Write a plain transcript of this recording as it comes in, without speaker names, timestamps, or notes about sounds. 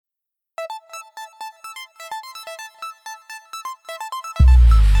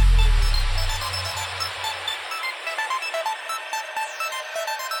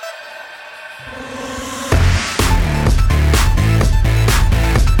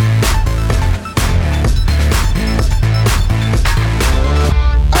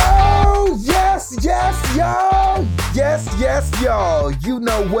You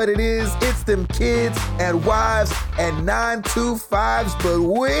know what it is. It's them kids and wives and 925s, but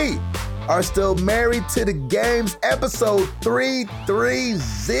we are still married to the games. Episode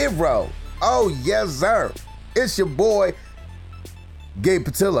 330. Oh, yes, sir. It's your boy, Gabe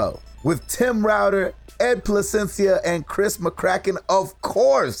Patillo, with Tim Router, Ed Placencia, and Chris McCracken, of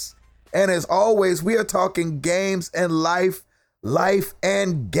course. And as always, we are talking games and life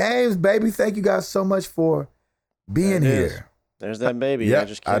and games, baby. Thank you guys so much for being here. There's that baby. Yeah,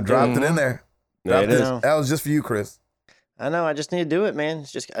 I dropped it in there. That was just for you, Chris. I know. I just need to do it, man. I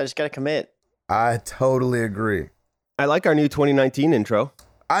just got to commit. I totally agree. I like our new 2019 intro.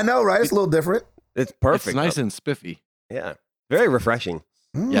 I know, right? It's a little different. It's perfect. It's nice and spiffy. Yeah. Very refreshing.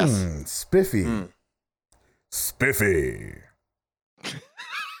 Yes. Spiffy. Spiffy.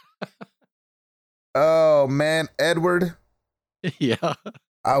 Oh, man. Edward. Yeah.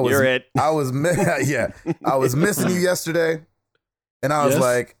 You're it. I was missing you yesterday. And I was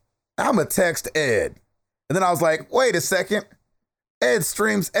like, I'm going to text Ed. And then I was like, wait a second. Ed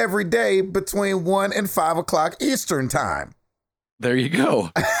streams every day between 1 and 5 o'clock Eastern time. There you go.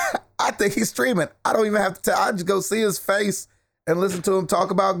 I think he's streaming. I don't even have to tell. I just go see his face and listen to him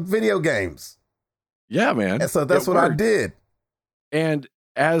talk about video games. Yeah, man. And so that's what I did. And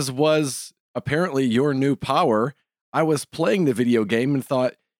as was apparently your new power, I was playing the video game and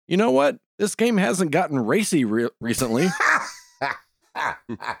thought, you know what? This game hasn't gotten racy recently.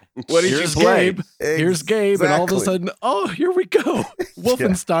 What did you play? Gabe. Here's Gabe, and all of a sudden, oh, here we go.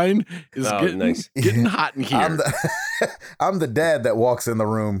 Wolfenstein is getting hot in here. I'm the dad that walks in the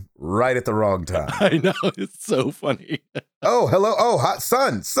room right at the wrong time. I know, it's so funny. Oh, hello. Oh, hot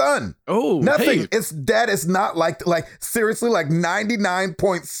son. Oh, nothing. Hey. It's dad. It's not like seriously, like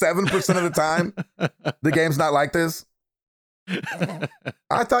 99.7% of the time, the game's not like this.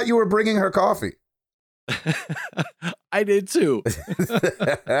 I thought you were bringing her coffee. I did too.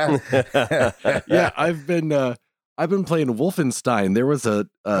 Yeah, I've been playing Wolfenstein. There was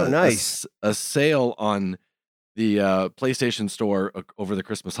a sale on the PlayStation Store over the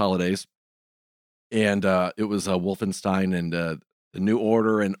Christmas holidays, and it was Wolfenstein and the New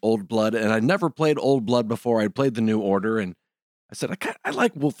Order and Old Blood. And I'd never played Old Blood before. I'd played the New Order, and I said I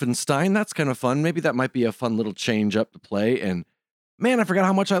like Wolfenstein. That's kind of fun. Maybe that might be a fun little change up to play. And man, I forgot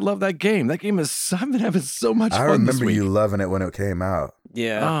how much I love that game. That game I've been having so much fun. I remember this week. you loving it when it came out.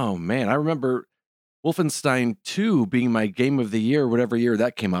 Yeah. Oh man, I remember Wolfenstein 2 being my game of the year, whatever year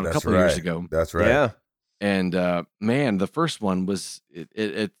that came out, a couple of years ago. That's right. Yeah. And man, the first one was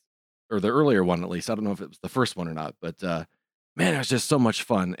it, or the earlier one at least. I don't know if it was the first one or not, but man, it was just so much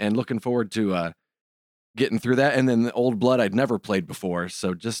fun. And looking forward to getting through that. And then the Old Blood I'd never played before,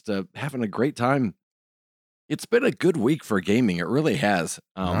 so just having a great time. It's been a good week for gaming. It really has.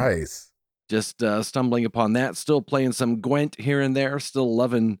 Nice. Just stumbling upon that. Still playing some Gwent here and there. Still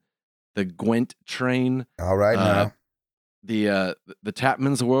loving the Gwent train. All right now. The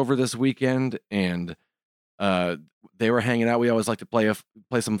Tapmans were over this weekend, and they were hanging out. We always like to play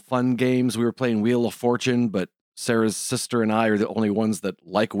some fun games. We were playing Wheel of Fortune, but Sarah's sister and I are the only ones that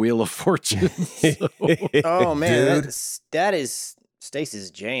like Wheel of Fortune. So. Oh man, Dude. that is Stacy's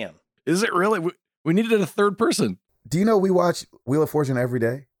jam. Is it really? We needed a third person. Do you know we watch Wheel of Fortune every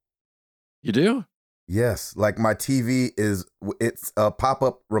day? You do? Yes. Like my TV it's a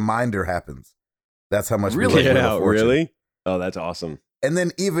pop-up reminder happens. That's how much Really? we love Wheel Yeah, of Fortune. really? Oh, that's awesome. And then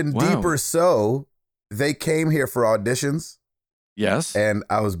even Wow. deeper so, they came here for auditions, Yes. and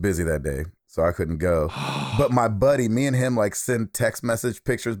I was busy that day, so I couldn't go. But my buddy, me and him send text message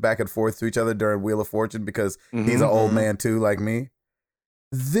pictures back and forth to each other during Wheel of Fortune because he's an old man too, like me.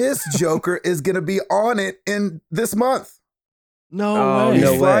 This Joker is going to be on it in this month. No way. He's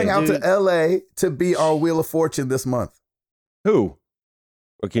no flying way, out dude. to LA to be on Wheel of Fortune this month. Who?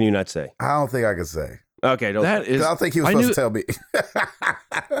 Or can you not say? I don't think I can say. Okay, don't. That 'Cause is. I don't think he was I supposed knew- to tell me.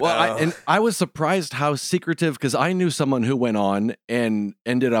 Well, I was surprised how secretive, because I knew someone who went on and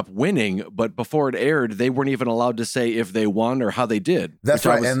ended up winning, but before it aired, they weren't even allowed to say if they won or how they did. That's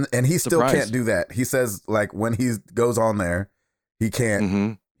which I right. was And he still surprised. can't do that. He says when he goes on there, he can't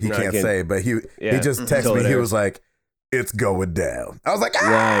Mhm. he No, can't I can't. say, but he just texted Until me. it He airs. was like, it's going down. I was like,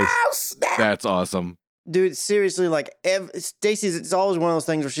 Nice. snap. That's awesome. Dude, seriously, like Stacy's, it's always one of those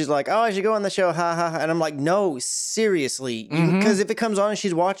things where she's like, "Oh, I should go on the show, ha ha," ha. And I'm like, "No, seriously," because if it comes on and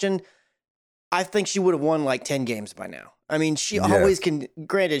she's watching, I think she would have won like 10 games by now. I mean, she Yeah. always can.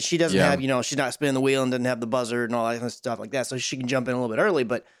 Granted, she doesn't Yeah. have, she's not spinning the wheel and doesn't have the buzzer and all that kind of stuff like that, so she can jump in a little bit early.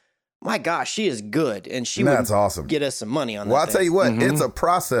 But my gosh, she is good, and she would That's awesome. get us some money on that. Well, I'll tell you what, Mhm. it's a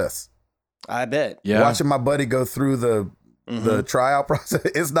process. I bet. Yeah. Watching my buddy go through the tryout process,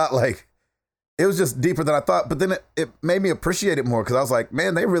 it's not like it was just deeper than I thought. But then it made me appreciate it more because I was like,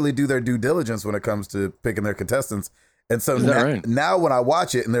 man, they really do their due diligence when it comes to picking their contestants. And so now when I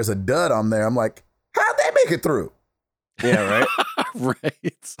watch it and there's a dud on there, I'm like, how'd they make it through? Yeah, right.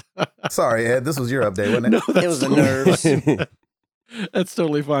 Right. Sorry, Ed, this was your update, wasn't it? No, It was the nerves. That's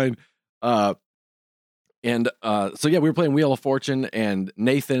totally fine. So yeah, we were playing Wheel of Fortune, and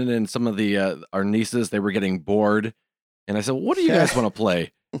Nathan and some of the our nieces, they were getting bored, and I said, "What do you guys want to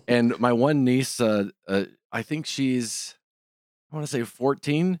play?" And my one niece, I think she's, I want to say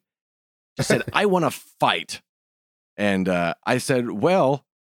 14, she said, "I want to fight," and I said,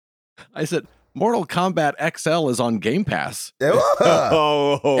 Mortal Kombat XL is on Game Pass.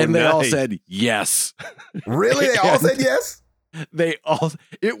 Oh, And they all nice. said yes. Really? They all said yes?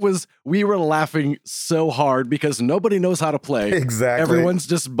 We were laughing so hard because nobody knows how to play. Exactly. Everyone's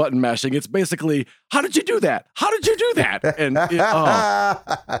just button mashing. It's basically, how did you do that? How did you do that? And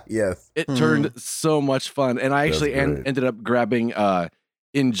yes. it turned so much fun. And I actually ended up grabbing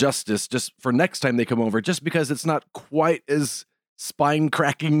Injustice just for next time they come over, just because it's not quite as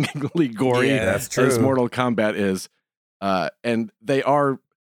spine-crackingly gory that's true. as Mortal Kombat is. And they're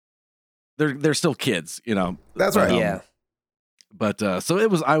still kids, you know. That's right. Yeah. But so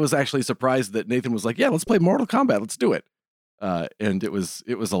I was actually surprised that Nathan was like, yeah, let's play Mortal Kombat. Let's do it. And it was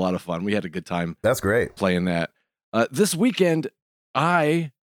a lot of fun. We had a good time That's great. playing that. This weekend,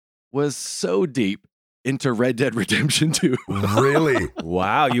 I was so deep into Red Dead Redemption 2. Really?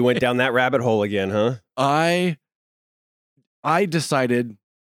 Wow, you went down that rabbit hole again, huh? I decided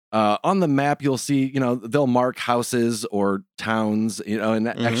on the map, you'll see, you know, they'll mark houses or towns, you know, and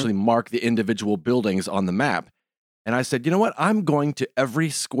actually mark the individual buildings on the map. And I said, you know what? I'm going to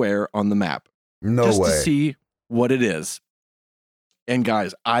every square on the map No just way. to see what it is. And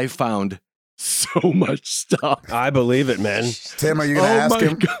guys, I found so much stuff. I believe it, man. Tim, are you going to ask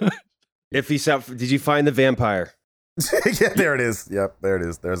him? God. If he saw, did you find the vampire? Yeah, there it is. Yep, there it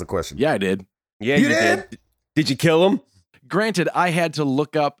is. There's a question. Yeah, I did. Yeah, You you did? did. Did you kill him? Granted, I had to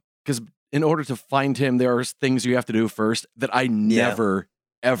look up because in order to find him, there are things you have to do first that I never,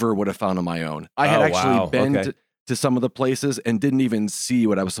 ever would have found on my own. I had actually been to some of the places and didn't even see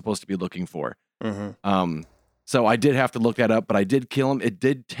what I was supposed to be looking for. So I did have to look that up, but I did kill him. It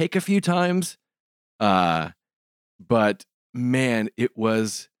did take a few times. But man, it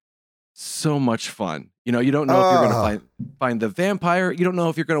was so much fun. You know, you don't know if you're going to find the vampire. You don't know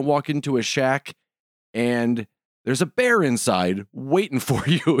if you're going to walk into a shack and there's a bear inside waiting for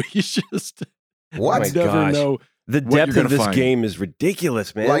you. You just What? you never know. The what you're depth gonna of this find. game is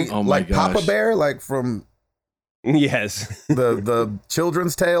ridiculous, man. Like, Oh my like Papa gosh. Bear, like from yes. the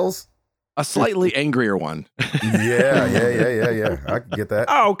children's tales? A slightly angrier one. Yeah. I can get that.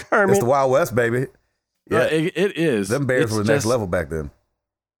 Oh, Kermit. It's the Wild West, baby. Yeah. It is. Them bears It's were the next just- level back then.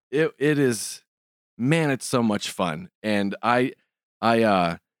 It is, man, it's so much fun. And I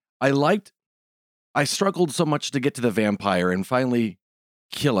struggled so much to get to the vampire and finally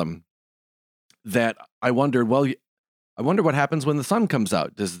kill him that I wondered, I wonder what happens when the sun comes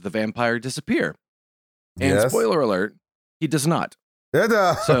out. Does the vampire disappear? And Yes. spoiler alert, he does not.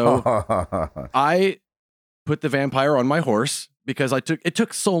 So I put the vampire on my horse because it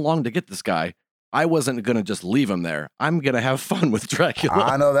took so long to get this guy. I wasn't going to just leave him there. I'm going to have fun with Dracula.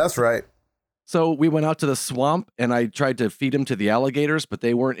 I know that's right. So we went out to the swamp and I tried to feed him to the alligators, but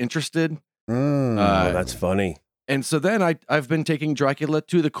they weren't interested. Mm. Oh, that's funny. And so then I've been taking Dracula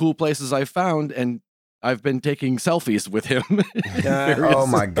to the cool places I found, and I've been taking selfies with him. in various- Oh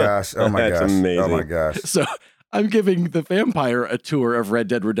my gosh. Oh my That's gosh. amazing. Oh my gosh. So I'm giving the vampire a tour of Red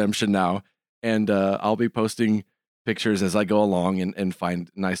Dead Redemption now, and I'll be posting pictures as I go along and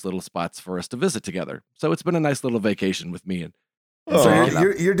find nice little spots for us to visit together. So it's been a nice little vacation with me. And So Aw.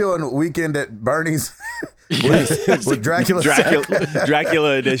 you're doing weekend at Bernie's with Dracula.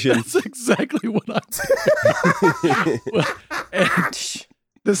 Dracula edition. That's exactly what I'm doing. Well, and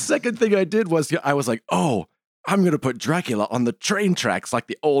the second thing I did was I was like, oh, I'm going to put Dracula on the train tracks like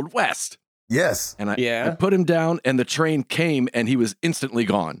the Old West. Yes. And I put him down and the train came and he was instantly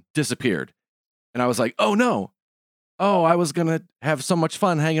gone, disappeared. And I was like, oh no. Oh, I was going to have so much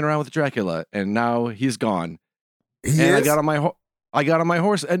fun hanging around with Dracula. And now he's gone. He And I is? got on my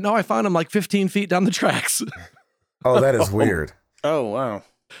horse and no, I found him like 15 feet down the tracks. Oh, that is weird. Oh, wow.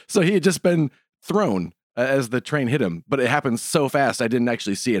 So he had just been thrown as the train hit him, but it happened so fast I didn't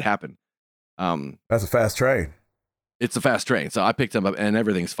actually see it happen. That's a fast train. It's a fast train, so I picked him up and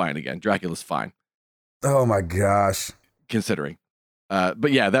everything's fine again. Dracula's fine, Oh my gosh. considering.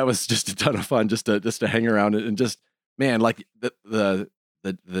 But yeah, that was just a ton of fun, just to hang around and just, man, like the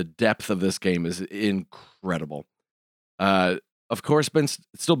depth of this game is incredible. of course,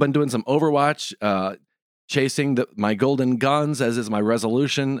 still been doing some Overwatch, chasing my golden guns, as is my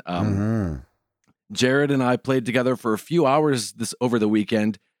resolution. Jared and I played together for a few hours over the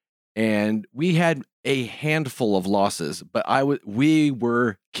weekend, and we had a handful of losses, but we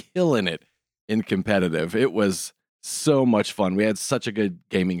were killing it in competitive. It was so much fun. We had such a good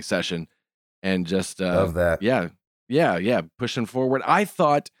gaming session, and just love that. Yeah, pushing forward. I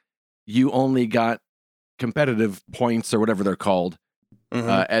thought you only got competitive points or whatever they're called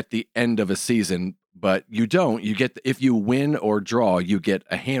at the end of a season, but you don't. You get, if you win or draw, you get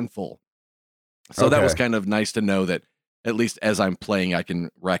a handful. So that was kind of nice to know that at least as I'm playing, I can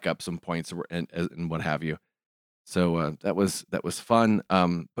rack up some points and what have you. So that was fun.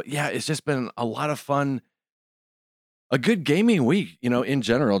 But yeah, it's just been a lot of fun. A good gaming week, in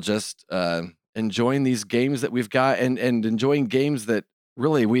general, just enjoying these games that we've got and enjoying games that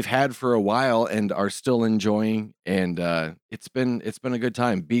really we've had for a while and are still enjoying. And it's been a good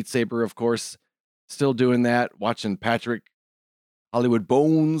time. Beat Saber, of course, still doing that. Watching Patrick Hollywood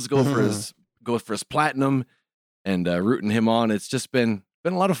Bones go for his platinum and rooting him on. It's just been a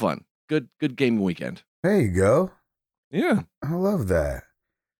lot of fun. Good gaming weekend. There you go. Yeah, I love that.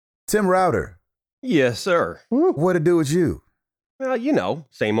 Tim Router. Yes, sir. What to do with you? Well,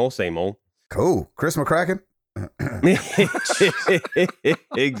 same old. Cool. Chris McCracken?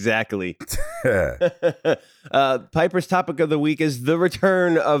 Exactly. Piper's topic of the week is the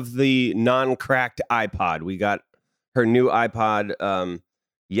return of the non-cracked iPod. We got her new iPod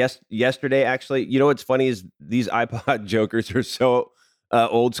yesterday, actually. You know what's funny is these iPod jokers are so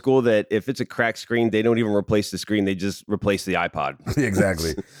old school that if it's a cracked screen, they don't even replace the screen. They just replace the iPod.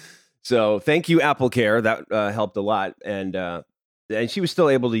 Exactly. So thank you, AppleCare. That helped a lot. And she was still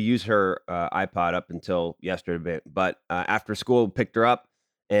able to use her iPod up until yesterday. But after school, picked her up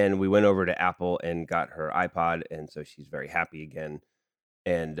and we went over to Apple and got her iPod. And so she's very happy again.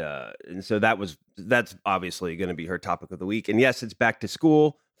 And so that's obviously going to be her topic of the week. And yes, it's back to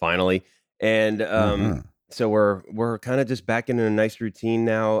school finally. And so we're kind of just back in a nice routine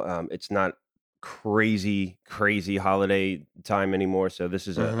now. It's not crazy holiday time anymore. So this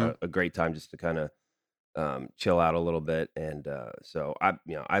is a great time just to kind of chill out a little bit. And so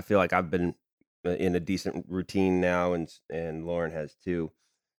I feel like I've been in a decent routine now, and Lauren has too.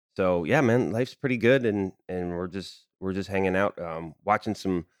 So yeah, man, life's pretty good, and we're just hanging out, watching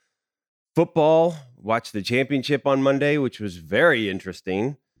some football. Watched the championship on Monday, which was very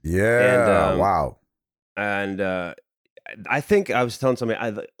interesting. Yeah, and, wow. And I think I was telling somebody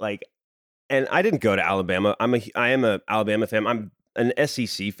and I didn't go to Alabama. I am a Alabama fan. I'm an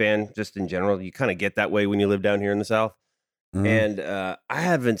SEC fan just in general. You kind of get that way when you live down here in the South. And I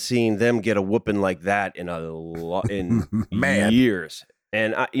haven't seen them get a whooping like that in years.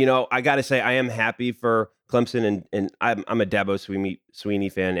 And I got to say, I am happy for Clemson, and I'm a Dabo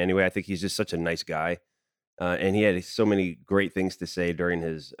Swinney fan anyway. I think he's just such a nice guy, and he had so many great things to say during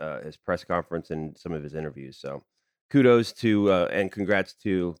his press conference and some of his interviews. So kudos to and congrats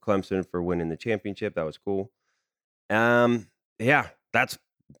to Clemson for winning the championship. That was cool. Yeah, that's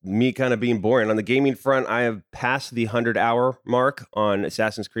me kind of being boring. On the gaming front, I have passed the 100-hour mark on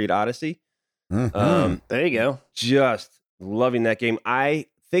Assassin's Creed Odyssey. There you go. Just loving that game. I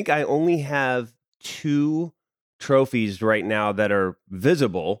think I only have 2 trophies right now that are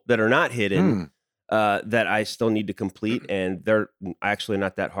visible, that are not hidden, that I still need to complete, and they're actually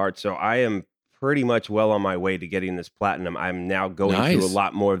not that hard. So I am pretty much well on my way to getting this platinum. I'm now going through a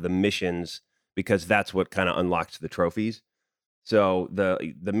lot more of the missions because that's what kind of unlocks the trophies. So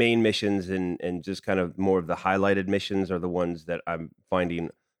the main missions and just kind of more of the highlighted missions are the ones that I'm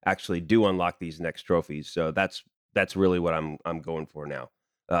finding actually do unlock these next trophies. So that's really what I'm going for now.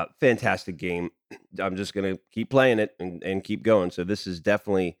 Fantastic game. I'm just going to keep playing it and keep going. So this is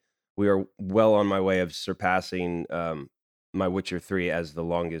definitely, we are well on my way of surpassing my Witcher 3 as the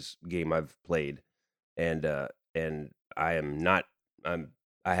longest game I've played. And I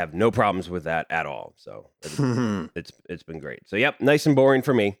have no problems with that at all. So it's been great. So yep, nice and boring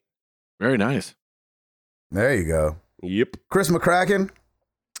for me. Very nice. There you go. Yep. Chris McCracken,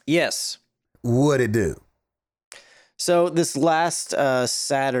 Yes. what'd it do? So this last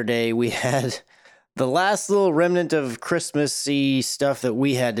Saturday, we had the last little remnant of Christmassy stuff that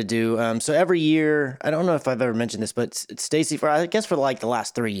we had to do. So every year, I don't know if I've ever mentioned this, but Stacy, I guess for like the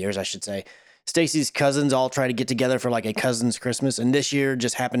last 3 years, I should say, Stacy's cousins all try to get together for like a cousin's Christmas. And this year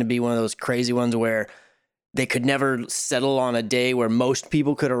just happened to be one of those crazy ones where they could never settle on a day where most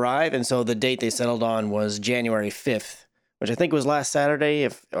people could arrive. And so the date they settled on was January 5th, which I think was last Saturday,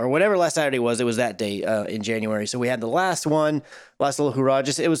 or whatever last Saturday was. It was that day in January. So we had the last one, last little hurrah.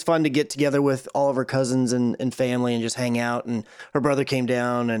 It was fun to get together with all of her cousins and family and just hang out. And her brother came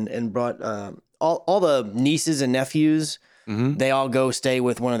down and brought all the nieces and nephews. Mm-hmm. They all go stay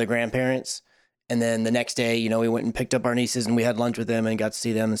with one of the grandparents. And then the next day, we went and picked up our nieces and we had lunch with them and got to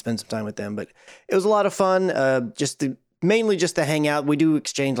see them and spend some time with them. But it was a lot of fun, mainly just to hang out. We do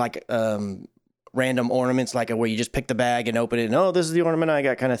exchange like random ornaments, like where you just pick the bag and open it and, oh, this is the ornament I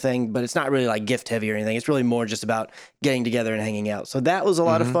got kind of thing. But it's not really like gift heavy or anything. It's really more just about getting together and hanging out. So that was a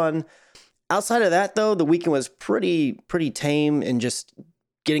lot of fun. Outside of that, though, the weekend was pretty tame and just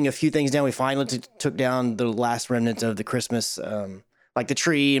getting a few things down. We finally took down the last remnants of the Christmas like the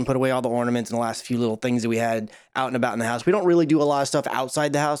tree, and put away all the ornaments and the last few little things that we had out and about in the house. We don't really do a lot of stuff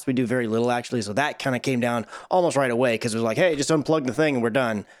outside the house. We do very little, actually. So that kind of came down almost right away because it was like, hey, just unplug the thing and we're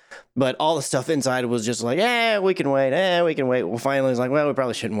done. But all the stuff inside was just like, we can wait. Well, finally, it's like, well, we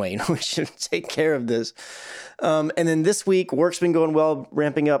probably shouldn't wait. We should take care of this. And then this week, work's been going well,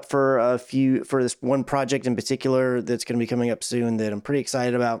 ramping up for this one project in particular that's going to be coming up soon that I'm pretty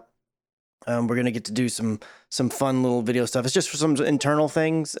excited about. We're going to get to do some fun little video stuff. It's just for some internal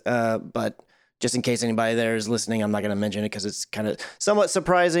things, but just in case anybody there is listening, I'm not going to mention it because it's kind of somewhat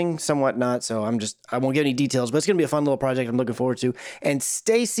surprising, somewhat not. So I won't give any details, but it's going to be a fun little project I'm looking forward to. And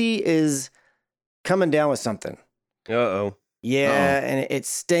Stacy is coming down with something. Uh-oh. Yeah, and it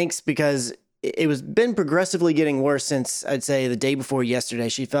stinks because it was been progressively getting worse since, I'd say, the day before yesterday.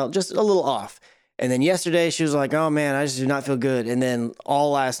 She felt just a little off. And then yesterday she was like, oh man, I just do not feel good. And then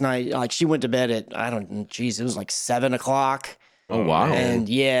all last night, like she went to bed at, it was like 7:00. Oh, wow. And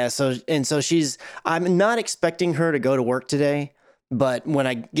yeah, so I'm not expecting her to go to work today, but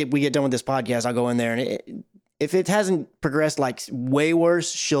when we get done with this podcast, I'll go in there and if it hasn't progressed like way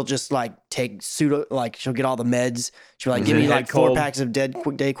worse, she'll just like take she'll get all the meds. She'll be like, give me like 4 packs of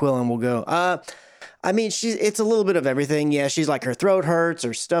Dayquil and we'll go. I mean, it's a little bit of everything. Yeah, she's like her throat hurts,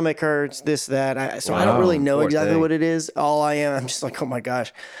 her stomach hurts, this, that. I don't really know exactly what it is. I'm just like, oh my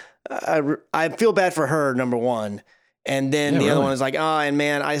gosh. I feel bad for her, number one. And then the other one is like, oh, and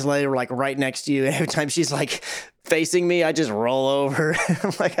man, I lay her like right next to you. And every time she's like facing me, I just roll over.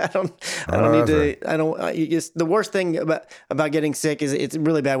 I'm like, I don't need to, it's the worst thing about getting sick is it's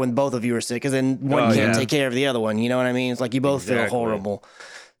really bad when both of you are sick because then one can't take care of the other one. You know what I mean? It's like you both feel horrible.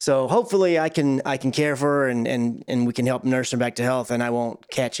 So hopefully I can care for her and we can help nurse her back to health and I won't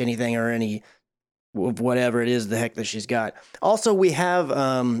catch anything or any of whatever it is the heck that she's got. Also, we have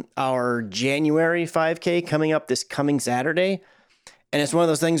our January 5K coming up this coming Saturday. And it's one of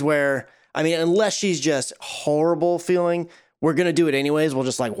those things where, I mean, unless she's just horrible feeling, we're going to do it anyways. We'll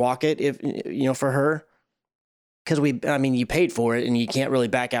just like walk it for her. Because you paid for it and you can't really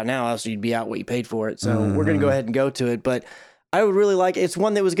back out now, else you'd be out what you paid for it. So we're going to go ahead and go to it. But I would really like it's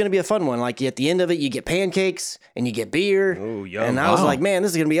one that was going to be a fun one. Like at the end of it, you get pancakes and you get beer. Oh, yum. And I was like, man,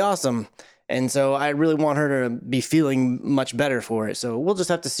 this is going to be awesome. And so I really want her to be feeling much better for it. So we'll just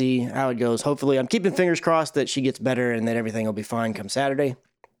have to see how it goes. Hopefully, I'm keeping fingers crossed that she gets better and that everything will be fine come Saturday.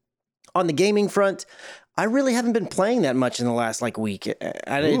 On the gaming front, I really haven't been playing that much in the last week.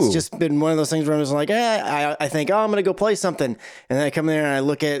 It's just been one of those things where I'm just like, I think, I'm going to go play something. And then I come there and I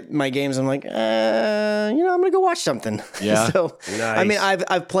look at my games. And I'm like, I'm going to go watch something. Yeah. So, nice. I mean,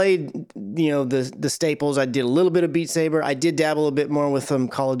 I've played, the staples. I did a little bit of Beat Saber. I did dabble a bit more with some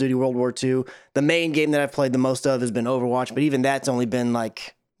Call of Duty World War II. The main game that I've played the most of has been Overwatch. But even that's only been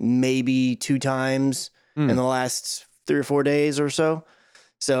maybe 2 times in the last 3 or 4 days or so.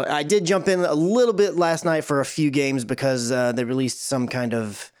 So I did jump in a little bit last night for a few games because they released some kind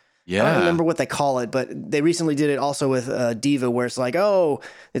of, I don't remember what they call it, but they recently did it also with Diva where it's like,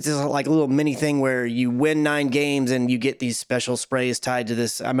 it's just like a little mini thing where you win 9 games and you get these special sprays tied to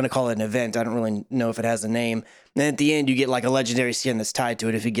this. I'm going to call it an event. I don't really know if it has a name. And then at the end, you get like a legendary skin that's tied to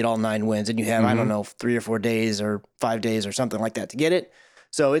it if you get all 9 wins and you have, I don't know, 3 or 4 days or 5 days or something like that to get it.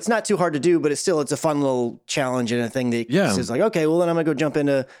 So it's not too hard to do, but it's a fun little challenge and a thing that is like, okay, well then I'm going to go jump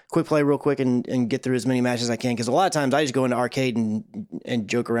into quick play real quick and get through as many matches as I can. Because a lot of times I just go into arcade and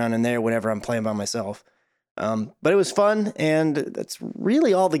joke around in there whenever I'm playing by myself. But it was fun, and that's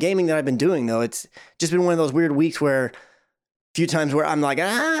really all the gaming that I've been doing, though. It's just been one of those weird weeks where a few times where I'm like,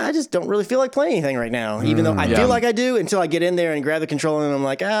 I just don't really feel like playing anything right now. Even though I feel like I do until I get in there and grab the controller and I'm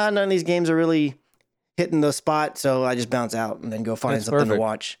like, none of these games are really hitting the spot, so I just bounce out and then go find something to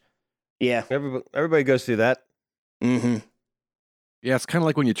watch. Yeah. Everybody goes through that. Mm-hmm. Yeah, it's kind of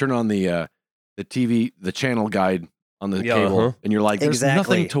like when you turn on the TV, the channel guide on the cable, and you're like, there's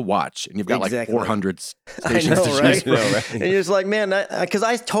nothing to watch, and you've got like 400 stations to choose from. Right? And you're just like, man, because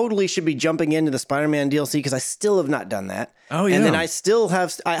I totally should be jumping into the Spider-Man DLC because I still have not done that. Oh yeah, and then I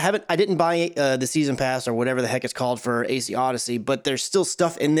didn't buy the season pass or whatever the heck it's called for AC Odyssey, but there's still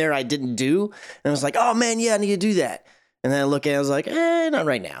stuff in there I didn't do, and I was like, oh man, yeah, I need to do that. And then I look at it, I was like, not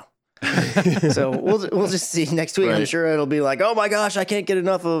right now. So we'll just see next week. Right. I'm sure it'll be like, oh my gosh, I can't get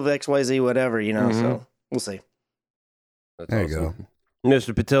enough of XYZ, whatever, you know. So we'll see. That's there awesome. You go,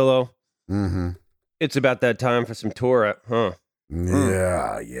 Mr. Patillo. It's about that time for some tour, huh?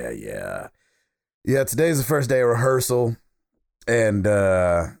 Yeah. Today's the first day of rehearsal, and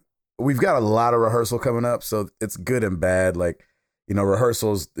we've got a lot of rehearsal coming up, so it's good and bad. Like, you know,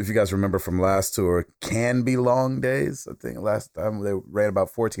 rehearsals, if you guys remember from last tour, can be long days. I think last time they ran about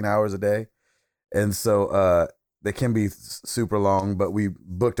 14 hours a day. And so they can be super long, but we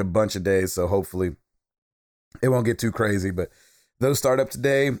booked a bunch of days, so hopefully it won't get too crazy. But those start up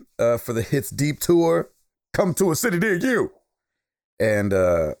today for the Hits Deep Tour. Come to a city near you. And,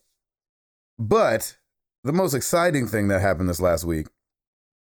 but the most exciting thing that happened this last week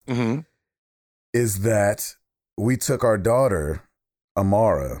is that we took our daughter,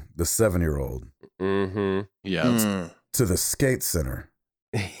 Amara, the 7-year-old, to the skate center.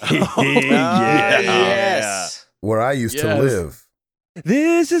 Yes. Where I used to live.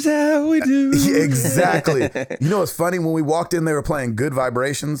 This is how we do. Exactly. You know what's funny? When we walked in, they were playing Good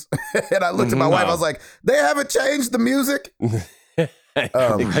Vibrations. And I looked at my wife, I was like, they haven't changed the music?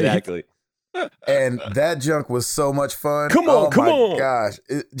 Exactly. And that junk was so much fun. Come on. Oh my gosh.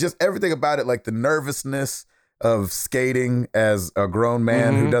 Just everything about it, like the nervousness of skating as a grown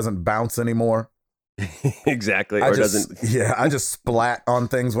man who doesn't bounce anymore. Exactly. I just splat on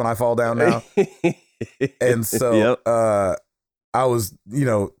things when I fall down now. And so I was, you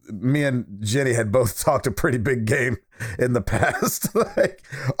know, me and Jenny had both talked a pretty big game in the past. Like,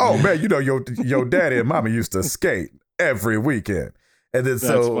 oh man, you know, your daddy and mama used to skate every weekend. And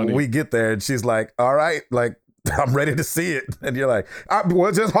then we get there and she's like, all right, like, I'm ready to see it. And you're like,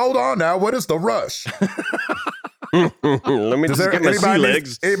 well, just hold on now. What is the rush? Let me just get my sea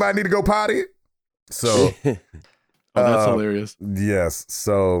legs. Anybody need to go potty? So, that's hilarious. Yes.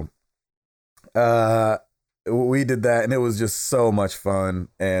 So, we did that, and it was just so much fun,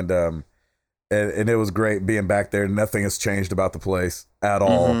 and it was great being back there. Nothing has changed about the place at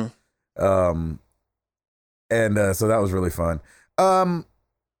all. So that was really fun.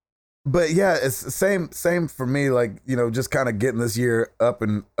 But yeah, it's same for me. Like, you know, just kind of getting this year up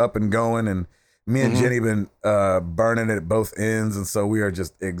and going, and me and Jenny been burning it at both ends, and so we are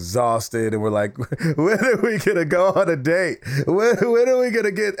just exhausted. And we're like, when are we gonna go on a date? When are we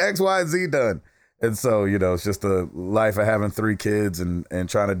gonna get X, Y, and Z done? And so, you know, it's just the life of having 3 kids and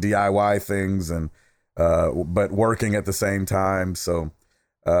trying to DIY things and but working at the same time. So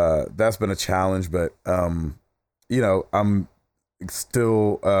that's been a challenge, but you know, I'm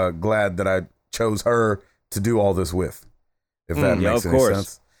still glad that I chose her to do all this with, if that makes any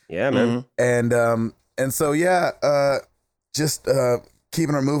sense. Yeah, man. And so just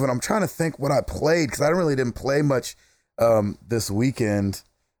keeping her moving. I'm trying to think what I played, because I really didn't play much this weekend.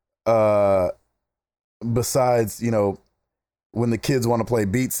 Besides, you know, when the kids want to play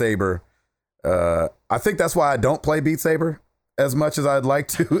Beat Saber, I think that's why I don't play Beat Saber as much as I'd like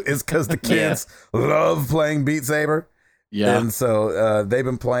to, is because the kids love playing Beat Saber. Yeah. And so they've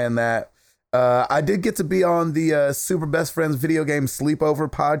been playing that. I did get to be on the Super Best Friends Video Game Sleepover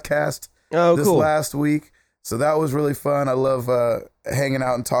podcast this last week. So that was really fun. I love hanging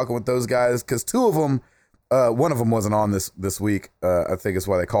out and talking with those guys, because 2 of them, one of them wasn't on this week. I think it's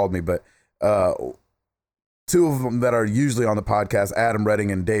why they called me, but 2 of them that are usually on the podcast, Adam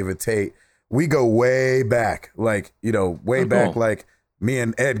Redding and David Tate, we go way back, like, you know, way back, like me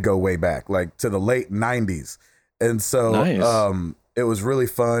and Ed go way back, like to the late 90s. And so it was really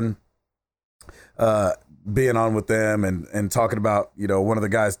fun being on with them and talking about, you know, one of the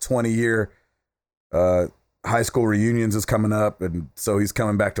guys' 20-year high school reunions is coming up. And so he's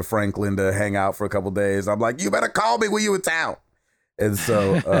coming back to Franklin to hang out for a couple days. I'm like, you better call me when you in town. And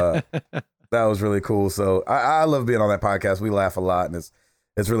so that was really cool. So I love being on that podcast. We laugh a lot, and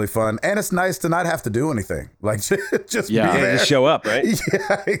it's really fun. And it's nice to not have to do anything. Like, just be there. Just show up, right?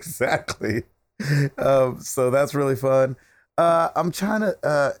 Yeah, exactly. So that's really fun. I'm trying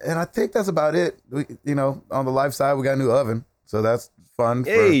to, and I think that's about it. We, you know, on the life side, we got a new oven. So that's fun.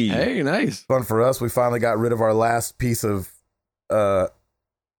 Hey, nice. Fun for us. We finally got rid of our last piece of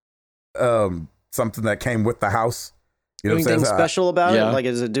something that came with the house. You know anything special about it? Like,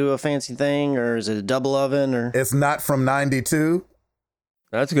 does it do a fancy thing, or is it a double oven? Or it's not from '92.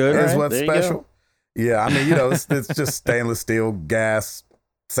 That's good. That's what's special. Yeah, I mean, it's just stainless steel, gas,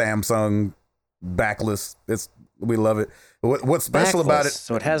 Samsung, backless. We love it. What's special about it?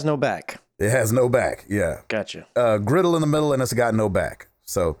 So it has no back. It has no back. Yeah. Gotcha. Griddle in the middle, and it's got no back.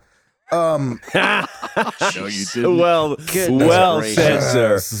 So, No, you didn't. Well gracious. said,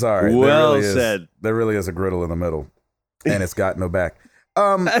 sir. Sorry. Well said. There really is a griddle in the middle, and it's got no back.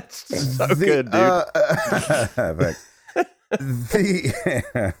 That's so good, dude. Thanks.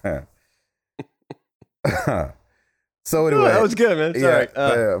 So anyway, that was good, man. Sorry.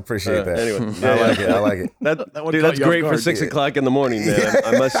 I appreciate that. Anyway, I like it. That one dude, caught that's you off great for guard. 6 o'clock in the morning, man.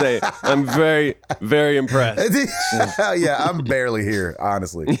 I must say, I'm very, very impressed. Yeah, I'm barely here,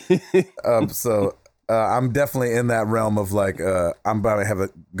 honestly. So I'm definitely in that realm of like, I'm about to have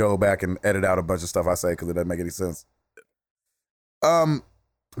to go back and edit out a bunch of stuff I say because it doesn't make any sense.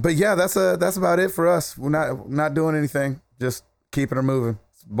 But yeah, that's about it for us. We're not doing anything. Just keeping her moving.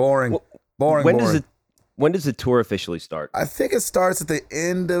 It's boring. Boring. When does the tour officially start? I think it starts at the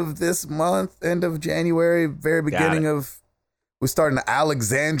end of this month, end of January, very beginning of. We start in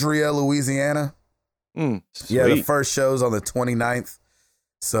Alexandria, Louisiana. Yeah, the first show's on the 29th.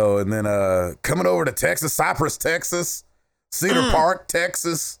 So, and then coming over to Texas, Cypress, Texas, Cedar Park,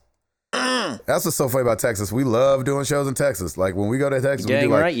 Texas. That's what's so funny about Texas. We love doing shows in Texas. Like when we go to Texas, we do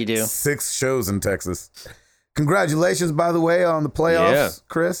like you do. 6 shows in Texas. Congratulations, by the way, on the playoffs,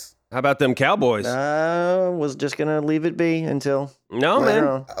 Chris. How about them Cowboys? Was just gonna leave it be until No, later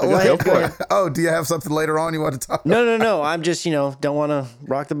man. on. Go for it. Oh, do you have something later on you want to talk about? No. I'm just don't want to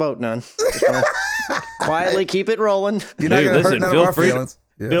rock the boat none. Just wanna quietly keep it rolling. You're not going to hurt none of our feelings.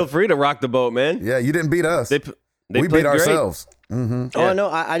 Feel free to rock the boat, man. Yeah, you didn't beat us. They we beat ourselves. Mm-hmm. Oh no,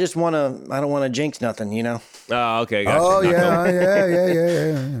 I just want to. I don't want to jinx nothing, Oh, okay. Gotcha. Oh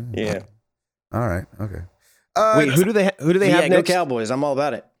yeah. Yeah. All right. Okay. Wait, who do they have next? Go Cowboys! I'm all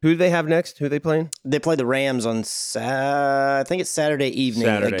about it. Who do they have next? Who are they playing? They play the Rams on I think it's Saturday evening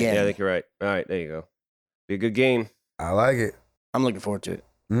again. Yeah, I think you're right. All right, there you go. Be a good game. I like it. I'm looking forward to it.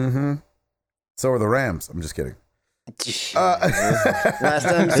 Mm-hmm. So are the Rams. I'm just kidding. Last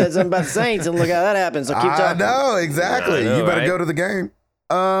time you said something about the Saints, and look how that happened. So keep talking. I know, exactly. I know, you better right? go to the game.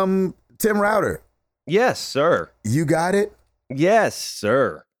 Tim Router. Yes, sir. You got it? Yes,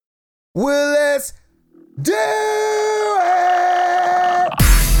 sir. Well, let's do it!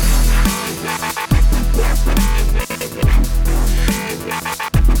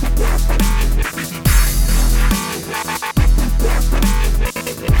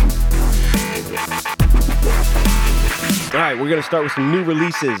 All right, we're going to start with some new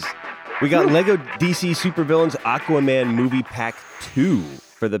releases. We got Lego DC Supervillains Aquaman Movie Pack 2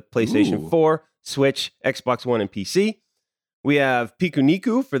 for the PlayStation 4, Switch, Xbox One, and PC. We have Piku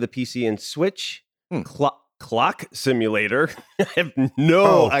Niku for the PC and Switch. Clock Simulator. I have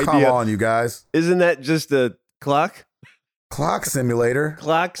no idea. Come on, you guys. Isn't that just a clock? Clock Simulator.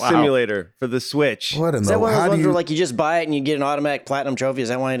 Clock Simulator for the Switch. What in Is the that one of those how do ones you where like you just buy it and you get an automatic platinum trophy? Is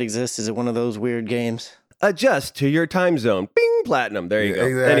that why it exists? Is it one of those weird games? Adjust to your time zone. Bing, platinum. There you go.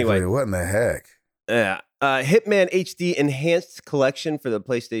 Exactly. Anyway. What in the heck? Yeah. Hitman HD Enhanced Collection for the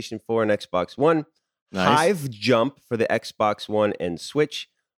PlayStation 4 and Xbox One. Nice. Hive Jump for the Xbox One and Switch.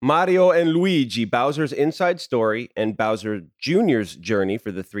 Mario and Luigi, Bowser's Inside Story and Bowser Jr.'s Journey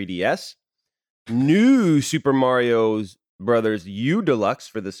for the 3DS. New Super Mario Brothers U Deluxe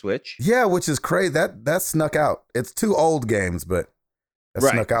for the Switch. Yeah, which is crazy. That snuck out. It's 2 old games, but that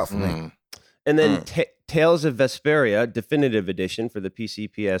snuck out for me. And then Tales of Vesperia Definitive Edition for the PC,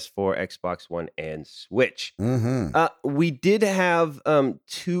 PS4, Xbox One, and Switch. We did have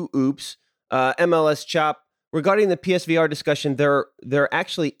 2 oops. MLS Chop. Regarding the PSVR discussion, there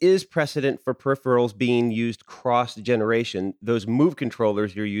actually is precedent for peripherals being used cross-generation. Those Move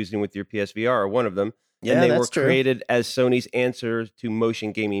controllers you're using with your PSVR are one of them. Yeah, and they that's were created as Sony's answer to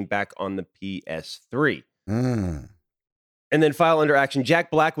motion gaming back on the PS3. And then file under action, Jack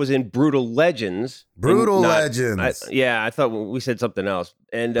Black was in Brutal Legends. Legends. I thought we said something else.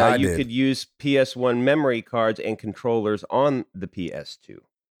 And you could use PS1 memory cards and controllers on the PS2.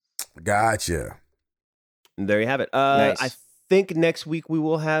 Gotcha. And there you have it. Nice. I think next week we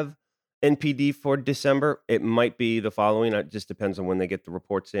will have NPD for December. It might be the following. It just depends on when they get the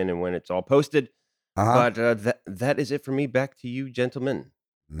reports in and when it's all posted. But that is it for me. Back to you, gentlemen.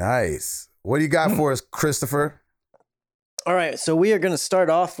 Nice. What do you got for us, Christopher? All right, so we are going to start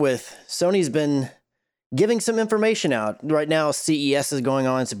off with Sony's been giving some information out. Right now, CES is going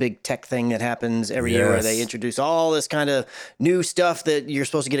on. It's a big tech thing that happens every year where they introduce all this kind of new stuff that you're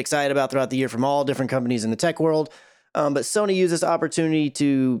supposed to get excited about throughout the year from all different companies in the tech world. But Sony used this opportunity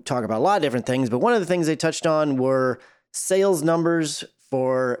to talk about a lot of different things. But one of the things they touched on were sales numbers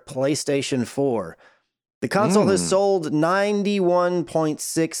for PlayStation 4. The console has sold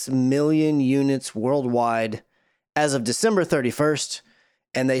 91.6 million units worldwide as of December 31st,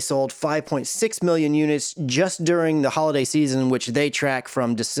 and they sold 5.6 million units just during the holiday season, which they track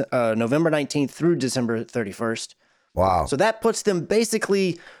from November 19th through December 31st. Wow. So that puts them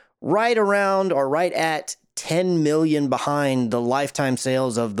basically right around or right at 10 million behind the lifetime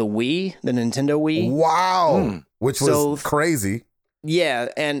sales of the Wii, the Nintendo Wii. Wow. Which was crazy. Yeah,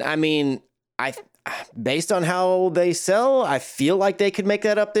 and I mean, based on how they sell, I feel like they could make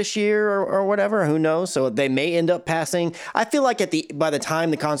that up this year or whatever. Who knows? So they may end up passing. I feel like by the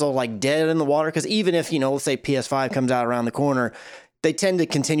time the console is like dead in the water, because even if, let's say PS5 comes out around the corner, they tend to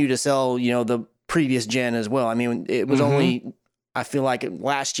continue to sell, the previous gen as well. I mean, it was only, I feel like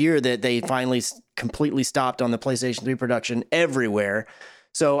last year that they finally completely stopped on the PlayStation 3 production everywhere.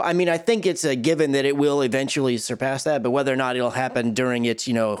 So, I mean, I think it's a given that it will eventually surpass that, but whether or not it'll happen during its,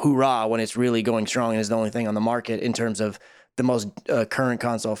 hoorah, when it's really going strong and is the only thing on the market in terms of the most current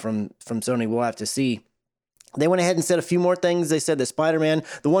console from Sony, we'll have to see. They went ahead and said a few more things. They said that Spider-Man,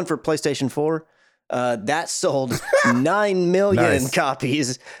 the one for PlayStation 4, that sold 9 million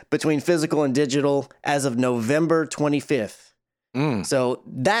copies between physical and digital as of November 25th. So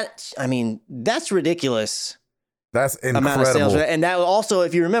that's ridiculous. That's incredible. Amount of sales. And that also,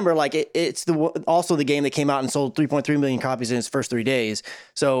 if you remember, like it's also the game that came out and sold 3.3 million copies in its first 3 days.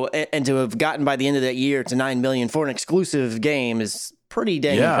 So, and to have gotten by the end of that year to 9 million for an exclusive game is pretty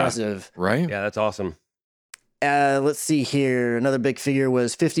dang impressive. Right? Yeah, that's awesome. Let's see here. Another big figure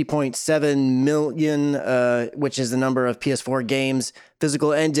was 50.7 million, which is the number of PS4 games,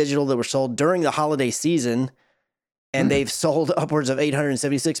 physical and digital, that were sold during the holiday season. And they've sold upwards of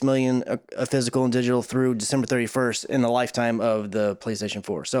 876 million physical and digital through December 31st in the lifetime of the PlayStation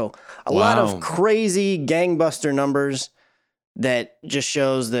 4. So a lot of crazy gangbuster numbers that just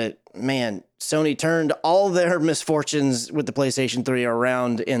shows that, man, Sony turned all their misfortunes with the PlayStation 3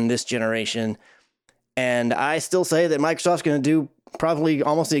 around in this generation. And I still say that Microsoft's going to do probably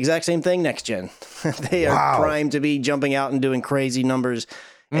almost the exact same thing next gen. They are primed to be jumping out and doing crazy numbers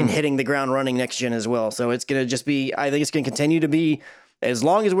and hitting the ground running next gen as well. So it's going to just be, I think it's going to continue to be, as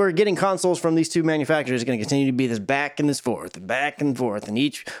long as we're getting consoles from these two manufacturers, it's going to continue to be this back and forth, and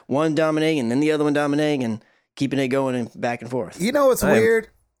each one dominating and then the other one dominating and keeping it going and back and forth. You know what's weird?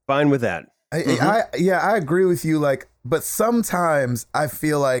 Fine with that. I agree with you. But sometimes I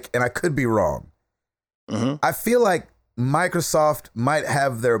feel like, and I could be wrong, I feel like Microsoft might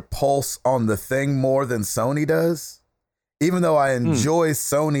have their pulse on the thing more than Sony does. Even though I enjoy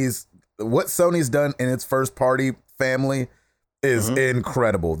what Sony's done in its first party family is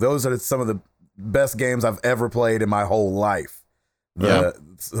incredible. Those are some of the best games I've ever played in my whole life.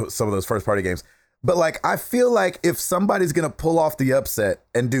 Some of those first party games. But I feel like if somebody's going to pull off the upset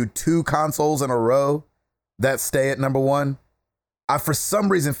and do 2 consoles in a row that stay at number 1, I for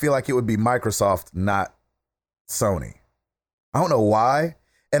some reason feel like it would be Microsoft, not Sony. I don't know why.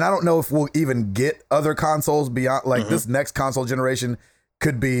 And I don't know if we'll even get other consoles beyond, this next console generation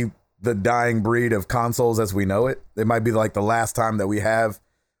could be the dying breed of consoles as we know it. It might be the last time that we have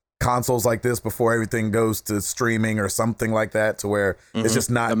consoles like this before everything goes to streaming or something like that, to where it's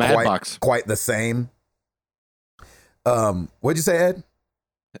just not quite the same. What'd you say, Ed?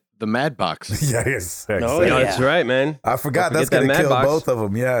 The Mad Box. Yes. That's right, man. I forgot that's going to kill both of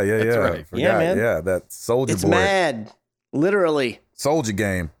them. Yeah. That's right. Yeah, man. Yeah, that Soldier Boy. It's mad. Literally. Soldier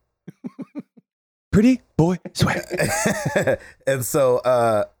game. Pretty boy sweat. And so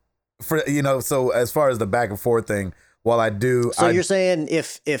so as far as the back and forth thing, while I do, you're saying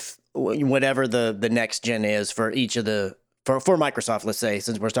if whatever the next gen is for each of the for Microsoft, let's say,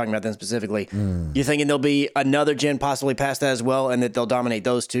 since we're talking about them specifically, you thinking there'll be another gen possibly past that as well, and that they'll dominate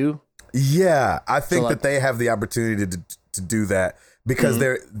those two? Yeah, I think that they have the opportunity to do that because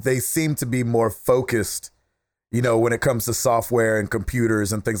they seem to be more focused. When it comes to software and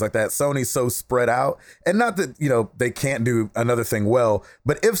computers and things like that. Sony's so spread out, and not that, they can't do another thing well,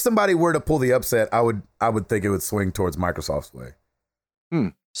 but if somebody were to pull the upset, I would think it would swing towards Microsoft's way.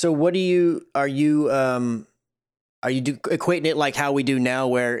 So what are you equating it like how we do now,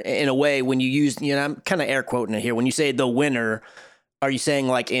 where in a way, when you use, I'm kind of air quoting it here. When you say the winner, are you saying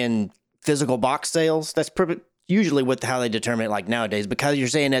in physical box sales? That's usually with how they determine it nowadays, because you're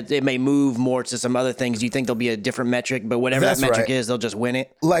saying that it may move more to some other things. Do you think there'll be a different metric, but whatever that metric is, they'll just win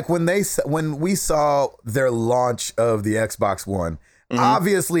it? When we saw their launch of the Xbox One,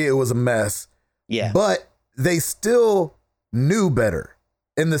 obviously it was a mess. Yeah. But they still knew better,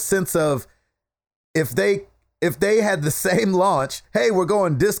 in the sense of if they had the same launch, hey, we're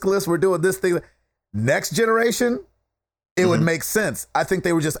going discless, we're doing this thing. Next generation, it would make sense. I think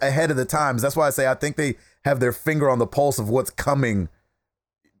they were just ahead of the times. That's why I say I think they have their finger on the pulse of what's coming.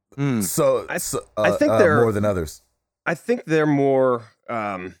 So I think they're more than others. I think they're more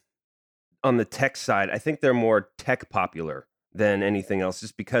on the tech side. I think they're more tech popular than anything else,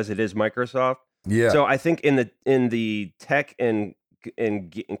 just because it is Microsoft. Yeah. So I think in the tech and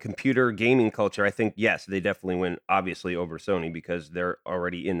computer gaming culture, I think yes, they definitely win, obviously, over Sony because they're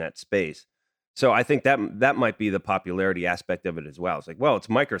already in that space. So I think that might be the popularity aspect of it as well. It's like, well, it's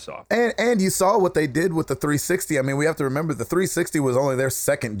Microsoft. And you saw what they did with the 360. I mean, we have to remember the 360 was only their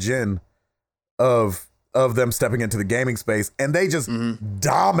second gen of them stepping into the gaming space, and they just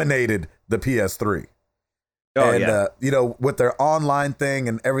dominated the PS3. Oh, and yeah. With their online thing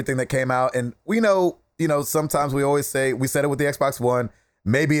and everything that came out, and we know, sometimes we always say, we said it with the Xbox One,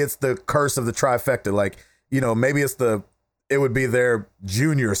 maybe it's the curse of the trifecta. Like, maybe it would be their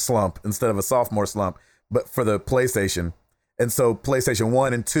junior slump instead of a sophomore slump, but for the PlayStation. And so PlayStation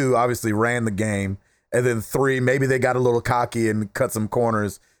 1 and 2 obviously ran the game. And then 3, maybe they got a little cocky and cut some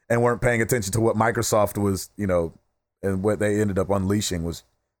corners and weren't paying attention to what Microsoft was, and what they ended up unleashing was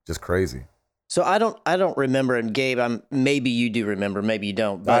just crazy. So I don't remember, and Gabe, maybe you do remember, maybe you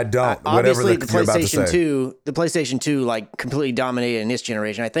don't. But I don't. Obviously, the you're about to PlayStation say. 2, like completely dominated in this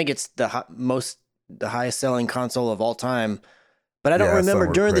generation. I think it's the highest selling console of all time. But I don't remember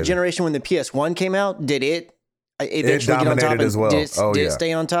during the generation when the PS1 came out, did it eventually get on top? As well. Did it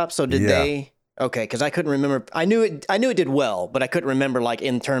stay on top? So did they? Okay, because I couldn't remember. I knew it did well, but I couldn't remember like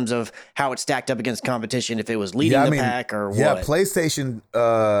in terms of how it stacked up against competition, if it was leading the pack or what. Yeah, PlayStation,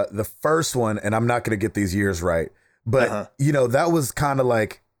 the first one, and I'm not going to get these years right, but that was kind of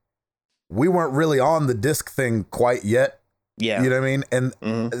like we weren't really on the disc thing quite yet. Yeah, you know what I mean.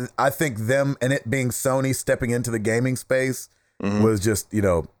 And I think them and it being Sony stepping into the gaming space was just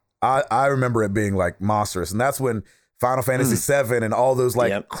I remember it being like monstrous, and that's when Final Fantasy VII and all those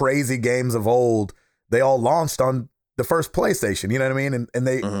crazy games of old, they all launched on the first PlayStation, you know what I mean? And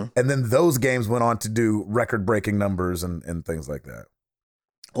they and then those games went on to do record-breaking numbers and things like that.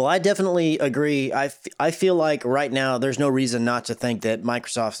 Well, I definitely agree. I feel like right now there's no reason not to think that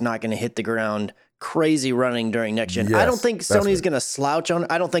Microsoft's not going to hit the ground crazy running during next gen. Yes, I don't think Sony's going to slouch on.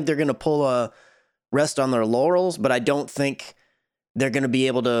 I don't think they're going to pull a rest on their laurels, but I don't think they're going to be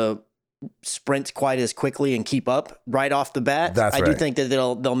able to sprint quite as quickly and keep up right off the bat. I do think that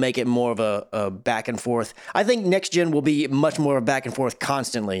they'll make it more of a back and forth. I think next gen will be much more of back and forth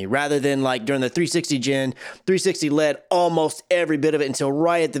constantly, rather than like during the 360 gen. 360 led almost every bit of it until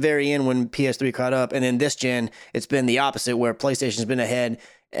right at the very end when PS3 caught up, and then this gen it's been the opposite, where PlayStation's been ahead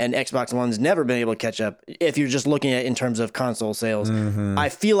and Xbox One's never been able to catch up. If you're just looking at it in terms of console sales, I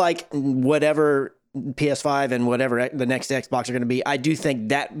feel like whatever PS5 and whatever the next Xbox are going to be, I do think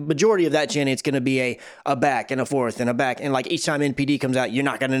that majority of that gen, it's going to be a back and a forth and a back. And like each time NPD comes out, you're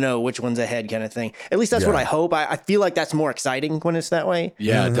not going to know which one's ahead kind of thing. At least that's what I hope. I feel like that's more exciting when it's that way.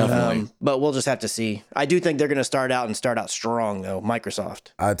 Yeah, definitely. But we'll just have to see. I do think they're going to start out strong though,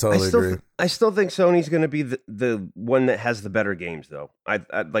 Microsoft. I totally agree. I still think Sony's going to be the one that has the better games though. I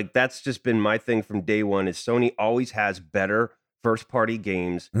like that's just been my thing from day one is Sony always has better first party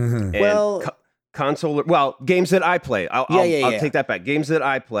games. And games that I play. I'll take that back. Games that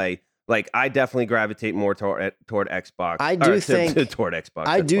I play, like I definitely gravitate more toward Xbox. I do think toward Xbox.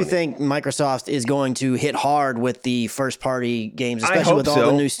 I do think Microsoft is going to hit hard with the first party games, especially with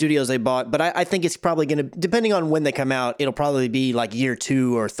all the new studios they bought. But I think it's probably going to, depending on when they come out, it'll probably be like year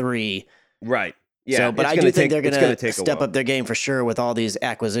 2 or 3. Right. Yeah. So, but I do think they're going to step up their game for sure with all these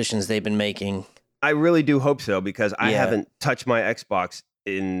acquisitions they've been making. I really do hope so, because I haven't touched my Xbox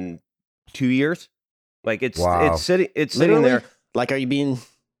in 2 years. Like it's sitting there. Like,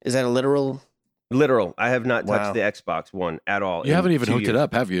 is that a literal? I have not touched the Xbox One at all. You haven't even hooked it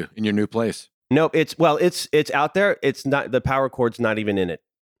up, have you, in your new place? Nope. It's out there. It's not, the power cord's not even in it.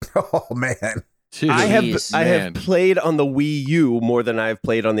 Oh man. Jeez, I have played on the Wii U more than I've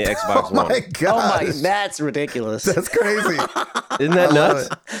played on the Xbox One. Oh my god. That's ridiculous. That's crazy. Isn't that nuts?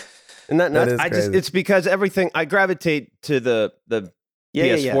 Isn't that nuts? Crazy. It's because everything, I gravitate to the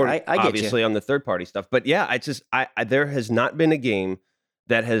PS4, I obviously on the third party stuff. But yeah, there has not been a game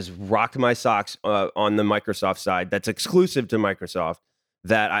that has rocked my socks on the Microsoft side that's exclusive to Microsoft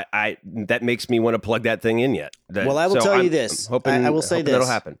that that makes me want to plug that thing in yet. I will tell you this. I will say this. That'll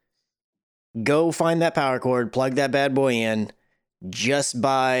happen. Go find that power cord, plug that bad boy in, just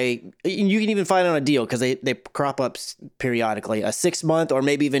by, you can even find it on a deal because they crop up periodically, a 6 month or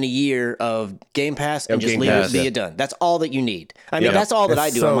maybe even a year of Game Pass and just leave it be done. That's all that you need. I mean, that's all that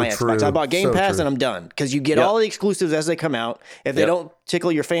I do on my Xbox. I bought Game Pass and I'm done because you get all the exclusives as they come out. If they don't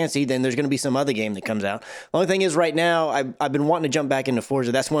tickle your fancy, then there's going to be some other game that comes out. The only thing is right now, I've been wanting to jump back into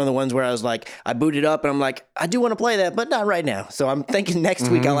Forza. That's one of the ones where I was like, I booted up and I'm like, I do want to play that, but not right now. So I'm thinking next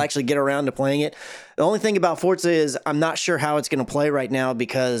week I'll actually get around to playing it. The only thing about Forza is I'm not sure how it's going to play right now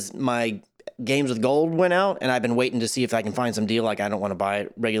because my games with gold went out and I've been waiting to see if I can find some deal. Like I don't want to buy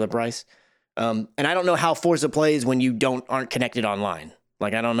it regular price. And I don't know how Forza plays when you aren't connected online.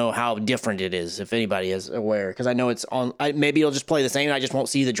 Like, I don't know how different it is, if anybody is aware, because I know it's on. Maybe it'll just play the same. And I just won't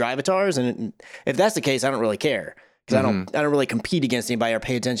see the drive avatars, and if that's the case, I don't really care because I don't really compete against anybody or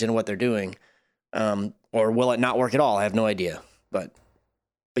pay attention to what they're doing. Or will it not work at all? I have no idea. But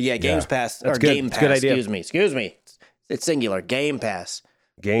yeah, Game Pass or Game Pass. Excuse me. It's singular. Game Pass.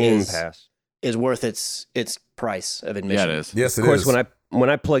 Pass is worth its price of admission. Yeah, it is. Yes, it is. Of course, when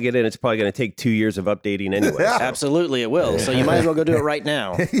I plug it in, it's probably going to take 2 years of updating anyway. So. Absolutely, it will. So you might as well go do it right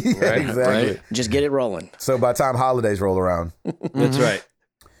now. Exactly. Right. Just get it rolling. So by the time holidays roll around. That's right.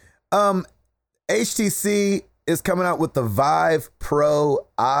 HTC is coming out with the Vive Pro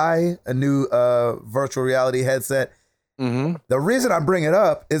Eye, a new virtual reality headset. The reason I bring it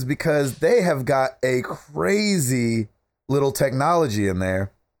up is because they have got a crazy little technology in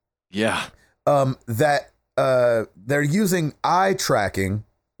there. Yeah. That they're using eye tracking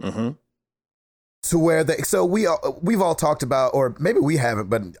to where we've all talked about, or maybe we haven't,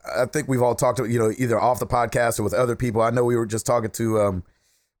 but I think we've all talked about, either off the podcast or with other people. I know we were just talking to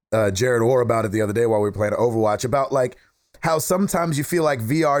Jared Orr about it the other day while we were playing Overwatch, about like how sometimes you feel like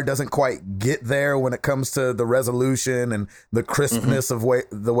VR doesn't quite get there when it comes to the resolution and the crispness of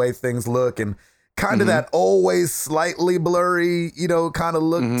the way things look, and kind of that always slightly blurry, kind of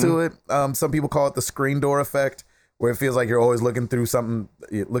look to it. Some people call it the screen door effect, where it feels like you're always looking at something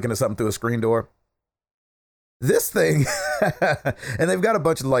through a screen door. This thing, and they've got a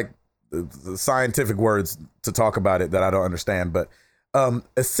bunch of like scientific words to talk about it that I don't understand, but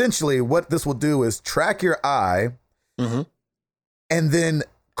essentially what this will do is track your eye and then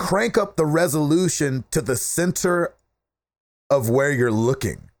crank up the resolution to the center of where you're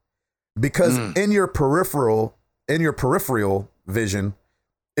looking. Because in your peripheral vision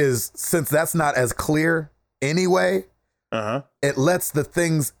since that's not as clear anyway, it lets the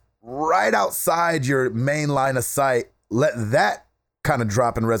things right outside your main line of sight, let that kind of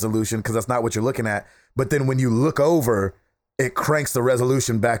drop in resolution because that's not what you're looking at. But then when you look over, it cranks the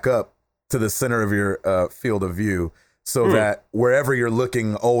resolution back up to the center of your field of view so that wherever you're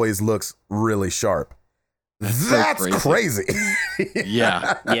looking always looks really sharp. That's so crazy.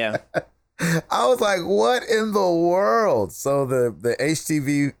 Yeah. Yeah. I was like, what in the world? So the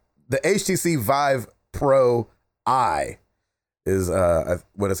HTC Vive Pro Eye is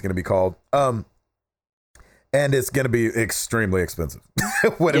what it's going to be called. And it's going to be extremely expensive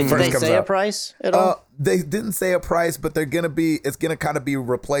when it first comes out. Did they say a price at all? They didn't say a price, but it's going to kind of be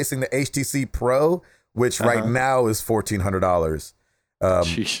replacing the HTC Pro, which right now is $1,400. And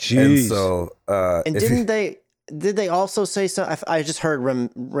so, did they also say something? I just heard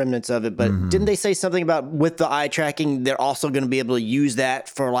remnants of it, but didn't they say something about with the eye tracking, they're also going to be able to use that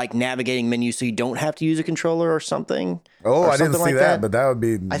for like navigating menus so you don't have to use a controller or something? Oh, I didn't see that, but that would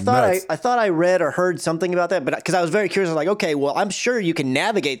be nuts. I thought I read or heard something about that, but because I was very curious, I was like, okay, well, I'm sure you can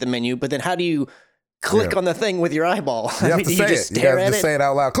navigate the menu, but then how do you click on the thing with your eyeball? You have to say it. You have to say it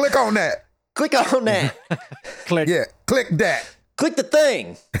out loud. Click on that. Click on that. Click. Yeah, click that. Click the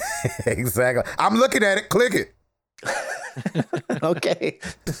thing. Exactly. I'm looking at it. Click it. Okay.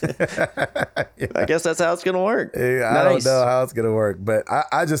 I guess that's how it's going to work. I don't know how it's going to work, but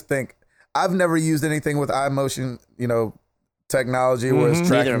I just think I've never used anything with eye motion, technology where it's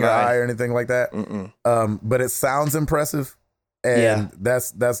tracking your eye or anything like that. But it sounds impressive. And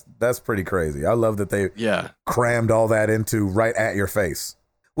that's pretty crazy. I love that they crammed all that into right at your face.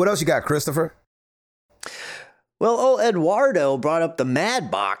 What else you got, Christopher? Well, old Eduardo brought up the Mad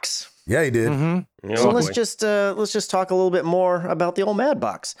Box. Yeah, he did. So let's just talk a little bit more about the old Mad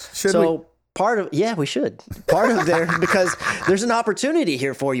Box. Should we? We should. Part of their because there's an opportunity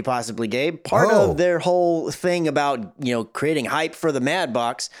here for you, possibly, Gabe. Part of their whole thing about creating hype for the Mad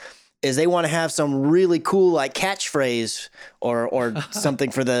Box is they want to have some really cool like catchphrase or something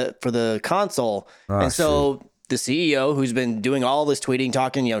for the console, so. The CEO, who's been doing all this tweeting,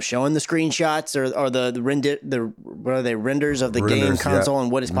 talking, showing the screenshots or the renders of the game console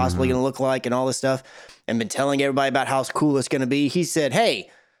and what it's possibly going to look like and all this stuff, and been telling everybody about how cool it's going to be. He said, "Hey,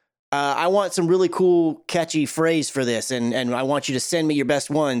 I want some really cool, catchy phrase for this, and I want you to send me your best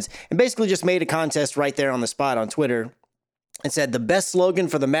ones. And basically just made a contest right there on the spot on Twitter. It said the best slogan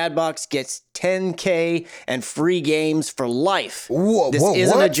for the Madbox gets 10K and free games for life. This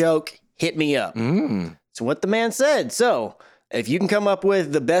isn't a joke. Hit me up. It's what the man said. So if you can come up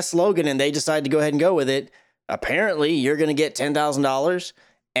with the best slogan and they decide to go ahead and go with it, apparently you're going to get $10,000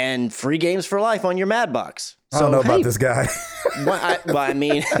 and free games for life on your Madbox. I don't know about this guy. I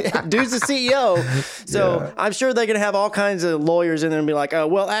mean, dude's the CEO. So I'm sure they're going to have all kinds of lawyers in there and be like, oh,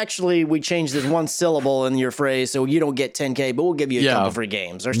 well, actually, we changed this one syllable in your phrase, so you don't get 10K, but we'll give you a couple free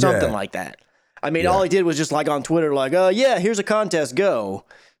games or something like that. I mean, all he did was just like on Twitter, like, oh, yeah, here's a contest, go.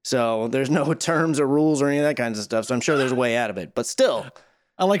 So there's no terms or rules or any of that kinds of stuff. So I'm sure there's a way out of it. But still.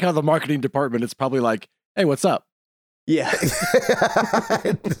 I like how the marketing department is probably like, hey, what's up? Yeah.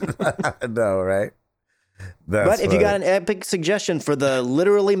 I know, right? But if you got an epic suggestion for the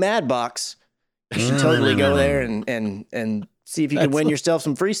literally Madbox, you should totally go there and see if you can win yourself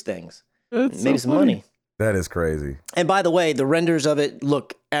some free things. Maybe some money. That is crazy. And by the way, the renders of it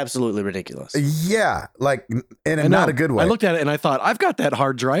look absolutely ridiculous. Yeah, like in not a good way. I looked at it and I thought, I've got that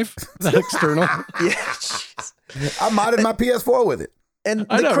hard drive, that external. I modded my PS4 with it. And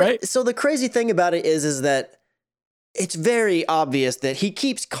I know, right? So the crazy thing about it is that it's very obvious that he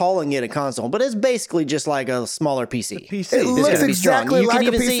keeps calling it a console, but it's basically just like a smaller PC. It looks exactly like a PC.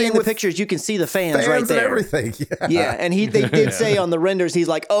 You can even see in the pictures, you can see the fans right there. And everything. Yeah, and they did say on the renders, he's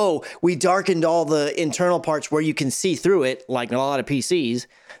like, oh, we darkened all the internal parts where you can see through it, like a lot of PCs,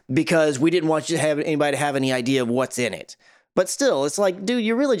 because we didn't want you to have anybody to have any idea of what's in it. But still, it's like, dude,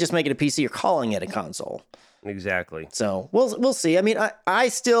 you're really just making a PC. You're calling it a console. Exactly. So we'll see. I mean, I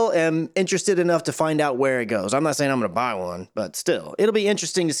still am interested enough to find out where it goes. I'm not saying I'm going to buy one, but still, it'll be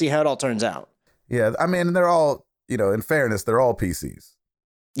interesting to see how it all turns out. Yeah, I mean, they're all, in fairness, they're all PCs.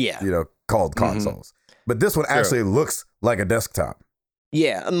 Yeah. Called consoles. But this one actually looks like a desktop.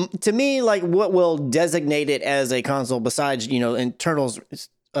 Yeah. To me, like what will designate it as a console besides, internals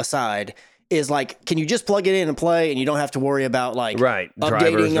aside, is like, can you just plug it in and play and you don't have to worry about like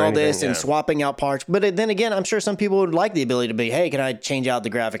updating all this and swapping out parts. But then again, I'm sure some people would like the ability to be, hey, can I change out the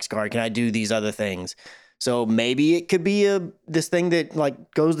graphics card? Can I do these other things? So maybe it could be this thing that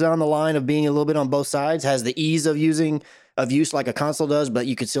like goes down the line of being a little bit on both sides, has the ease of use like a console does, but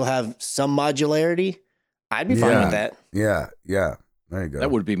you could still have some modularity. I'd be fine with that. Yeah. There you go.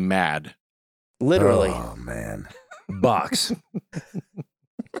 That would be mad. Literally. Oh, man. Box.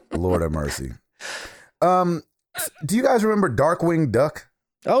 Lord have mercy. Do you guys remember Darkwing Duck?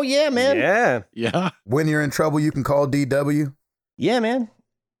 Oh, yeah, man. Yeah. When you're in trouble, you can call DW. Yeah, man.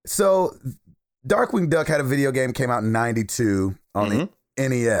 So Darkwing Duck had a video game, came out in 92 on the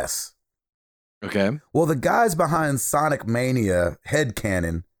NES. Okay. Well, the guys behind Sonic Mania,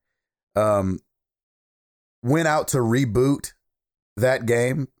 Headcanon, went out to reboot that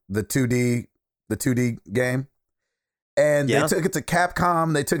game, the 2D game. And they took it to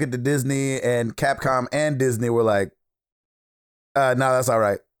Capcom, they took it to Disney, and Capcom and Disney were like, no, that's all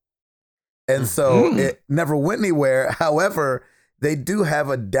right. And so it never went anywhere. However, they do have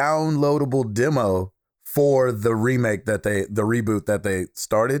a downloadable demo for the reboot that they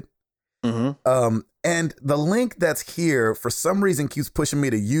started. And the link that's here, for some reason, keeps pushing me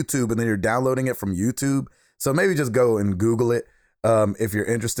to YouTube, and then you're downloading it from YouTube. So maybe just go and Google it if you're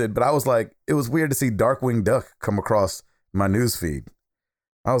interested. But I was like, it was weird to see Darkwing Duck come across my news feed.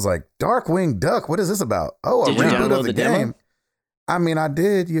 I was like, Darkwing Duck, what is this about? Oh, a reboot of the game. Demo? I mean, I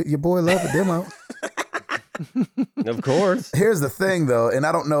did. Your boy loved the demo. Of course. Here's the thing, though, and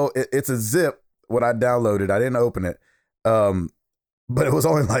I don't know. It's a zip. What I downloaded, I didn't open it, but it was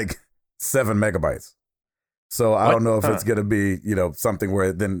only like 7 megabytes. So I don't know if it's gonna be something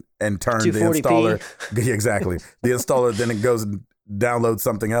where then in turn the installer exactly the installer then it goes and downloads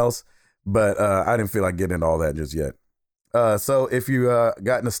something else. But I didn't feel like getting into all that just yet. So if you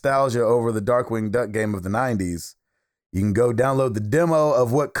got nostalgia over the Darkwing Duck game of the 90s, you can go download the demo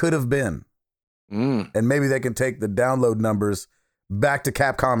of what could have been. And maybe they can take the download numbers back to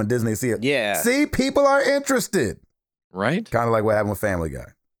Capcom and Disney and see it. Yeah. See, people are interested. Right? Kind of like what happened with Family Guy.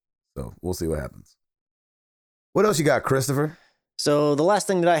 So we'll see what happens. What else you got, Christopher? So the last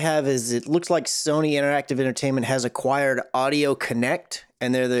thing that I have is it looks like Sony Interactive Entertainment has acquired Audio Connect,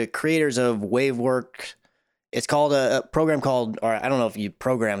 and they're the creators of Waveworks. It's called a program called, or I don't know if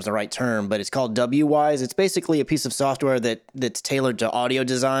program's the right term, but it's called WWise. It's basically a piece of software that's tailored to audio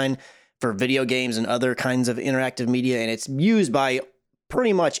design for video games and other kinds of interactive media, and it's used by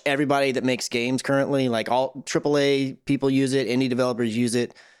pretty much everybody that makes games currently. Like all AAA people use it, indie developers use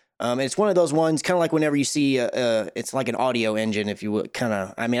it. And it's one of those ones, kind of like whenever you see, it's like an audio engine, if you would, kind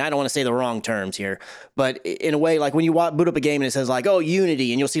of. I mean, I don't want to say the wrong terms here, but in a way, like when you boot up a game and it says like, "Oh,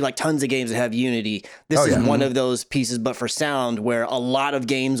 Unity," and you'll see like tons of games that have Unity. This is one of those pieces, but for sound, where a lot of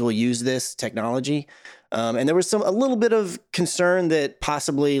games will use this technology. And there was a little bit of concern that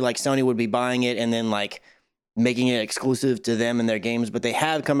possibly like Sony would be buying it and then like making it exclusive to them and their games, but they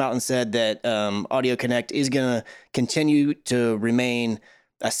have come out and said that Audio Connect is going to continue to remain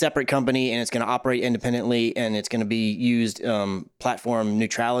a separate company, and it's going to operate independently, and it's going to be used platform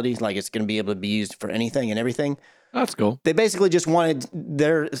neutrality, like it's going to be able to be used for anything and everything. That's cool. They basically just wanted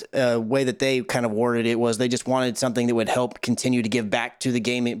their way that they kind of worded it was they just wanted something that would help continue to give back to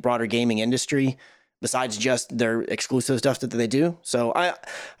the broader gaming industry, besides just their exclusive stuff that they do. So I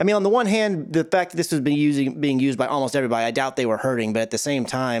mean, on the one hand, the fact that this was being used by almost everybody, I doubt they were hurting. But at the same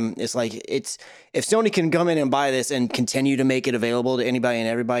time, it's like if Sony can come in and buy this and continue to make it available to anybody and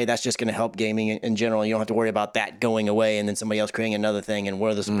everybody, that's just going to help gaming in general. You don't have to worry about that going away and then somebody else creating another thing and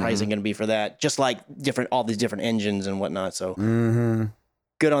where the pricing going to be for that. Just like all these different engines and whatnot. So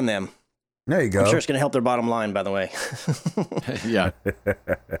good on them. There you go. I'm sure it's going to help their bottom line, by the way. Yeah.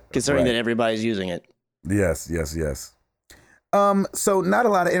 Considering that everybody's using it. Yes. So not a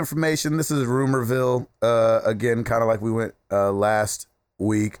lot of information. This is Rumorville, again, kind of like we went last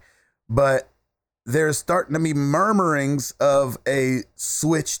week, but there's starting to be murmurings of a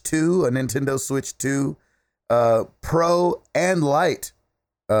Switch 2, a Nintendo Switch 2, Pro and Lite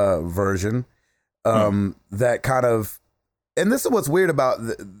version. That kind of, and this is what's weird about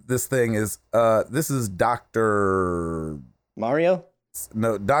this thing is this is Dr.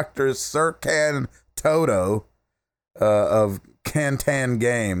 Serkan Toto of Kantan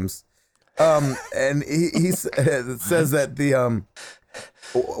Games, and he says that the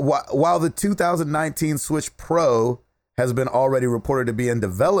while the 2019 Switch Pro has been already reported to be in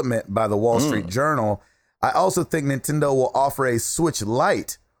development by the Wall Street Journal, I also think Nintendo will offer a Switch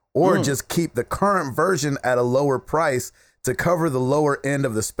Lite or just keep the current version at a lower price to cover the lower end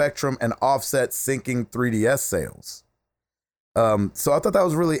of the spectrum and offset sinking 3DS sales. So I thought that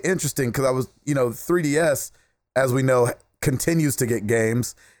was really interesting because 3DS, as we know, continues to get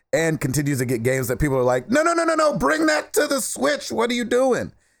games and continues to get games that people are like, no, bring that to the Switch. What are you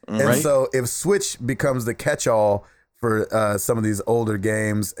doing? And so if Switch becomes the catch-all for some of these older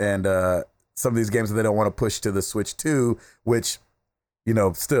games and some of these games that they don't want to push to the Switch 2, which,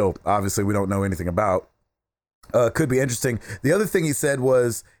 still, obviously we don't know anything about, could be interesting. The other thing he said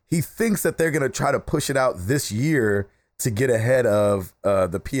was he thinks that they're going to try to push it out this year to get ahead of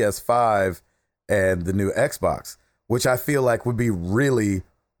the PS5 and the new Xbox, which I feel like would be really,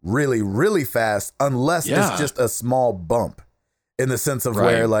 really, really fast unless it's just a small bump in the sense of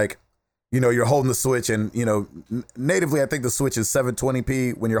where like, you're holding the Switch and, natively I think the Switch is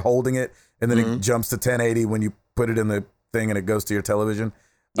 720p when you're holding it and then it jumps to 1080 when you put it in the thing and it goes to your television.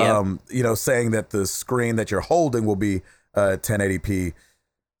 Saying that the screen that you're holding will be 1080p.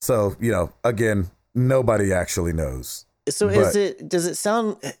 So, again, nobody actually knows. So does it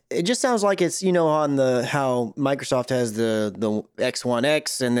sound, it just sounds like it's, on how Microsoft has the X1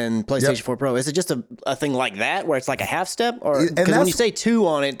 X and then PlayStation 4 Pro. Is it just a thing like that where it's like a half step? Or because when you say 2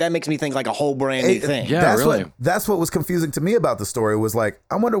 on it, that makes me think like a whole brand new thing. Yeah, that's what was confusing to me about the story was like,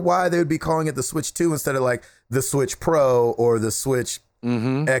 I wonder why they would be calling it the Switch 2 instead of like the Switch Pro or the Switch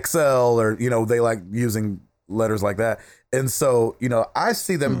XL or, they like using letters like that. And so, I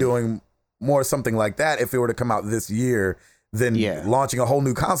see them doing more something like that if it were to come out this year than launching a whole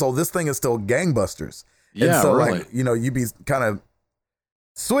new console. This thing is still gangbusters. Yeah, and so really. You'd be kind of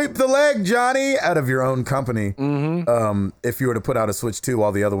sweep the leg, Johnny, out of your own company. If you were to put out a Switch 2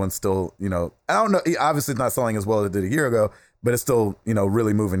 while the other one's still, I don't know, obviously it's not selling as well as it did a year ago, but it's still,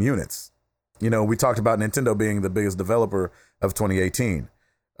 really moving units. We talked about Nintendo being the biggest developer of 2018.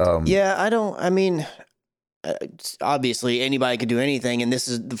 Obviously anybody could do anything, and this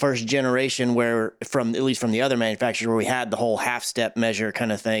is the first generation where at least from the other manufacturers where we had the whole half step measure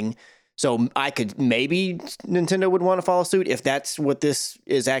kind of thing. So maybe Nintendo would want to follow suit if that's what this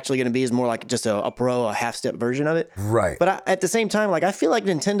is actually going to be, is more like just a pro, a half step version of it. Right. But at the same time, like I feel like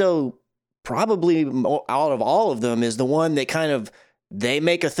Nintendo probably out of all of them is the one that kind of, they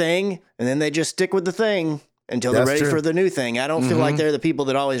make a thing and then they just stick with the thing until they're ready for the new thing. I don't feel like they're the people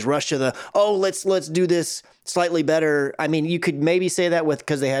that always rush to let's do this slightly better. I mean, you could maybe say that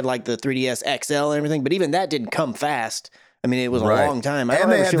because they had like the 3DS XL and everything, but even that didn't come fast. I mean, it was a long time. I don't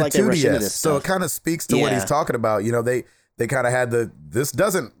ever feel like they rushed into this so stuff. it kind of speaks to what he's talking about. They kind of had this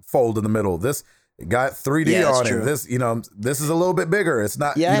doesn't fold in the middle. This It got 3D Yeah, that's on true. it. This is a little bit bigger. It's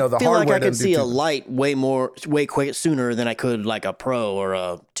not, Yeah, the I feel like hardware I could doesn't do see a too- light way quick sooner than I could like a Pro or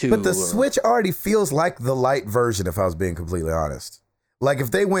a 2. But the or- Switch already feels like the light version, if I was being completely honest. Like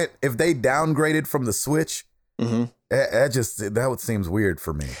if they downgraded from the Switch, Mhm. that seems weird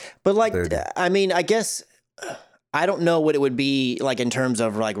for me. But like, Thirty. I mean, I guess I don't know what it would be like in terms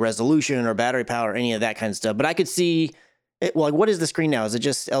of like resolution or battery power or any of that kind of stuff. But I could see it. Well, like, what is the screen now? Is it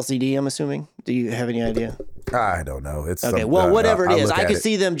just LCD? I'm assuming. Do you have any idea? I don't know. It's Okay, some- well, whatever it I'll is, look I at could it.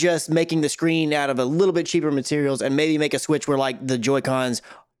 see them just making the screen out of a little bit cheaper materials and maybe make a Switch where like the Joy-Cons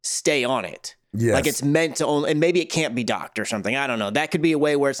stay on it. Yes. Like it's meant to only, and maybe it can't be docked or something. I don't know. That could be a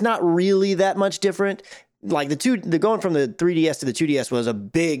way where it's not really that much different. Like the going from the 3DS to the 2DS was a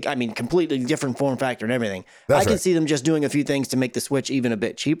big, I mean, completely different form factor and everything. That's I can right. see them just doing a few things to make the Switch even a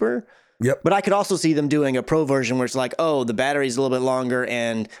bit cheaper. Yep. But I could also see them doing a Pro version where it's like, oh, the battery's a little bit longer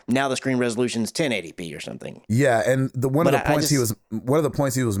and now the screen resolution's 1080p or something. Yeah, and one of But the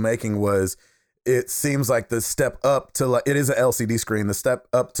points he was making was it seems like the step up to like it is an LCD screen. The step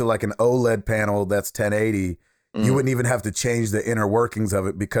up to like an OLED panel that's 1080, you wouldn't even have to change the inner workings of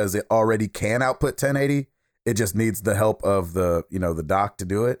it because it already can output 1080. It just needs the help of the dock to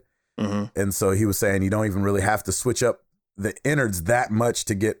do it. And so he was saying you don't even really have to switch up the innards that much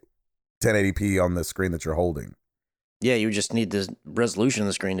to get 1080p on the screen that you're holding. Yeah, you just need the resolution of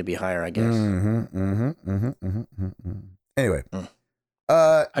the screen to be higher, I guess. Anyway, Mm.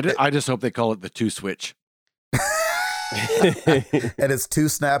 I just hope they call it the 2 Switch. and it's 2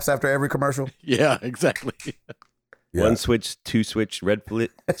 snaps after every commercial. Yeah, exactly. Yeah. One switch, 2 switch, red switch,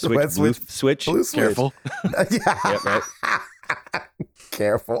 Red blue switch, switch. Blue switch. Careful. Yeah. Yep, right.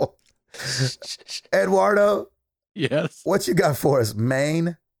 Careful. Eduardo, Yes. what you got for us,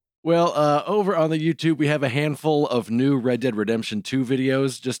 Maine? Well, over on the YouTube, we have a handful of new Red Dead Redemption 2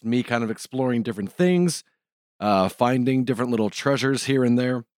 videos, just me kind of exploring different things, finding different little treasures here and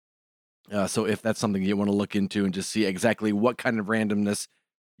there. So if that's something you want to look into and just see exactly what kind of randomness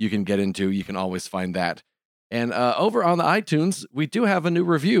you can get into, you can always find that. And over on the iTunes, we do have a new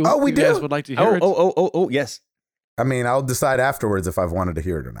review. Oh, we if you guys do? would like to hear it. Oh, yes. I mean, I'll decide afterwards if I've wanted to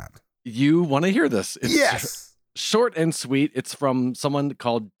hear it or not. You want to hear this? It's Yes. short and sweet. It's from someone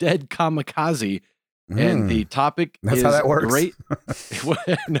called Dead Kamikaze. And the topic That's is how that works. great.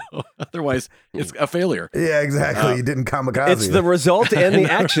 No, otherwise it's a failure. Yeah, exactly. You didn't kamikaze. It's the result and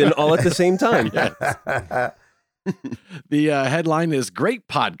the action all at the same time. The headline is Great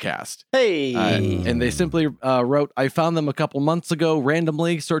Podcast. Hey. And they simply wrote, I found them a couple months ago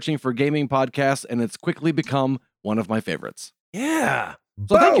randomly searching for gaming podcasts, and it's quickly become one of my favorites. Yeah.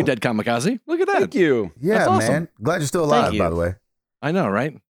 So thank you, Boom. Dead Kamikaze. Look at that. Thank you. Yeah, That's awesome. man. Glad you're still alive, Thank by you. the way. I know,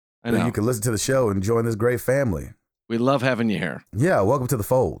 right? I So know. you can listen to the show and join this great family. We love having you here. Yeah, welcome to the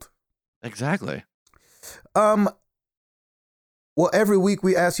fold. Exactly. Well, every week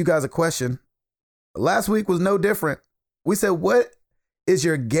we ask you guys a question. Last week was no different. We said, what is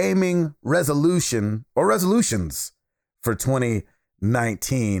your gaming resolution or resolutions for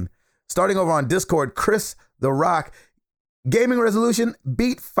 2019? Starting over on Discord, Chris The Rock, gaming resolution,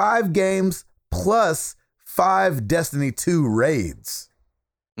 beat 5 games plus 5 Destiny 2 raids.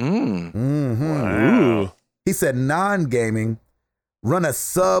 Ooh. He said non-gaming, run a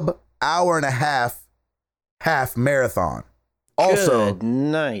sub hour and a half marathon. Also, Good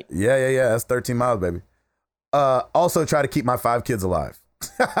night. yeah, that's 13 miles, baby. Also try to keep my 5 kids alive.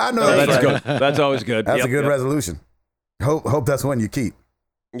 I know Oh, that's, that's right. good. That's always good. That's Yep, a good yep. resolution. Hope that's one you keep.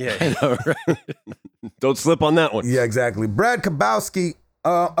 Yeah. I know, right? Don't slip on that one. Yeah, exactly. Brad Kabowski,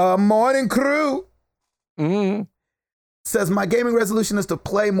 morning crew, Mm. says my gaming resolution is to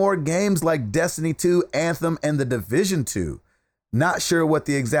play more games like Destiny 2, Anthem, and The Division 2. Not sure what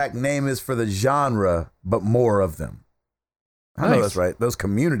the exact name is for the genre, but more of them. I know Nice. that's right. Those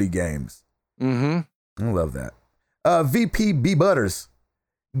community games. Mm-hmm. I love that. VP B Butters.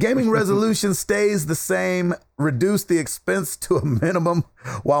 Gaming resolution stays the same. Reduce the expense to a minimum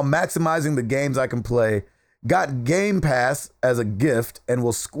while maximizing the games I can play. Got Game Pass as a gift and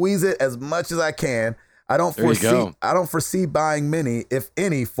will squeeze it as much as I can. I don't There you go. foresee buying many, if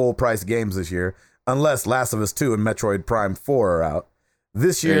any, full price games this year, unless Last of Us 2 and Metroid Prime 4 are out.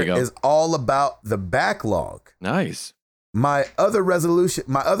 This There year you go. is all about the backlog. Nice. My other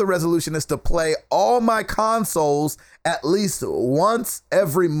resolution is to play all my consoles at least once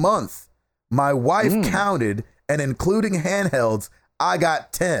every month. My wife counted, and including handhelds, I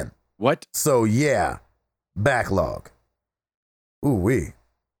got 10. What? So yeah, backlog. Ooh wee.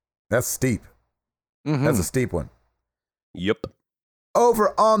 That's steep. Mhm. That's a steep one. Yep.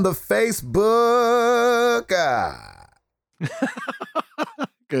 Over on the Facebook.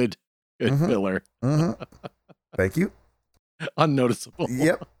 Good. Good filler. Thank you. Unnoticeable.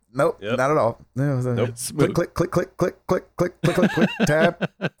 Yep. Nope. Yep. Not at all. Nope. Click, click, click, click, click, click, click, click, click, click, tab.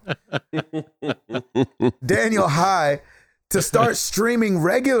 Daniel, hi. To start streaming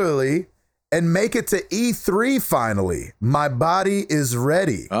regularly and make it to E3 finally. My body is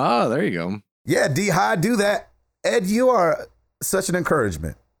ready. Ah, there you go. Yeah, D, hi, do that. Ed, you are such an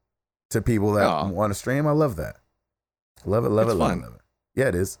encouragement to people that want to stream. I love that. Love it, love it, love it, love it. Yeah,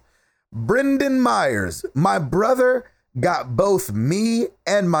 it is. Brendan Myers, my brother got both me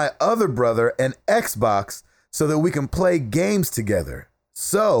and my other brother an Xbox so that we can play games together.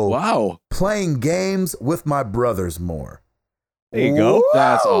 So, playing games with my brothers more. There you go.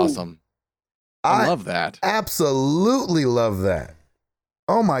 That's awesome. I love that. Absolutely love that.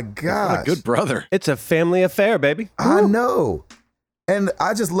 Oh my gosh. What a good brother. It's a family affair, baby. I know. And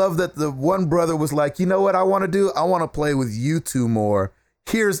I just love that the one brother was like, you know what I want to do? I want to play with you two more.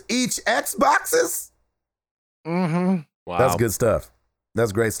 Here's each Xboxes. Mm-hmm. Wow. That's good stuff.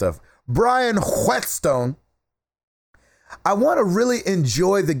 That's great stuff. Brian Whetstone. I want to really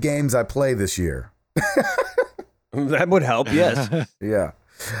enjoy the games I play this year. That would help, yes. Yeah.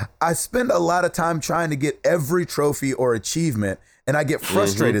 I spend a lot of time trying to get every trophy or achievement, and I get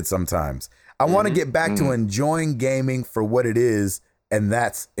frustrated sometimes. I want to get back to enjoying gaming for what it is, and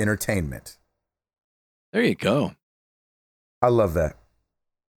that's entertainment. There you go. I love that.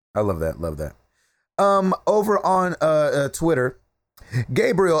 I love that. Love that. Over on Twitter,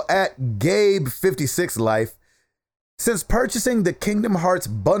 Gabriel at Gabe56Life. Since purchasing the Kingdom Hearts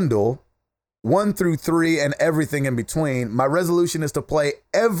bundle 1 through 3 and everything in between, my resolution is to play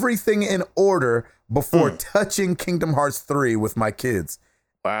everything in order before touching Kingdom Hearts 3 with my kids.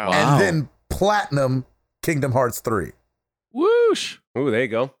 Wow. And then platinum Kingdom Hearts 3. Whoosh. Ooh, there you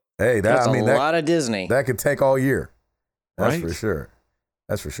go. Hey, That's a lot of Disney. That could take all year. That's Right. for sure.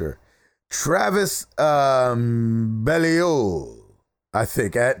 That's for sure. Travis Belliol, I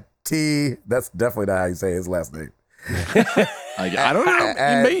think, at T. That's definitely not how you say his last name. I don't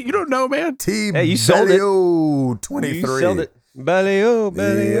know. You don't know, man. T. Hey, you sold it. Belliol 23. You sold it. Baleo,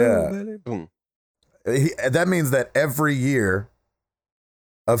 Yeah. baleo, boom. That means that every year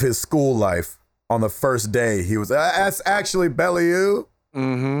of his school life, on the first day, he was, that's actually Belliol.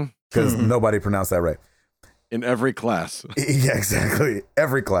 Mm-hmm. Because nobody pronounced that right. In every class. Yeah, exactly.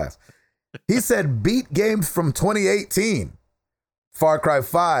 Every class. He said beat games from 2018. Far Cry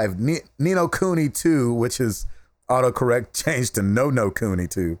 5, Nino Kuni 2, which is autocorrect changed to No Kuni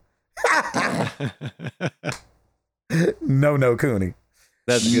 2. No Kuni.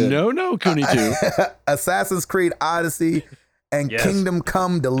 That's good. No, Kuni 2. Assassin's Creed Odyssey and Yes. Kingdom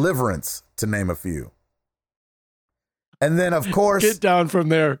Come Deliverance, to name a few. And then, of course, Get down from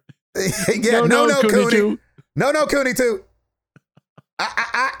there. yeah, no Kuni 2. No Kuni 2.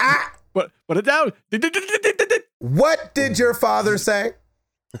 Put it down. What did your father say?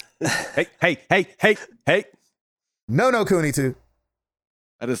 Hey. No Kuni 2.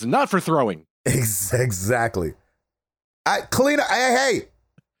 That is not for throwing. Exactly. Clean up. Hey.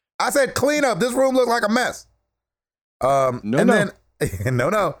 I said clean up. This room looks like a mess. No. Then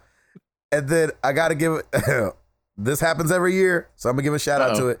no. And then I gotta give it this happens every year, so I'm gonna give a shout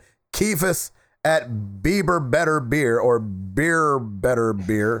out to it. Keefus at Bieber Better Beer or Beer Better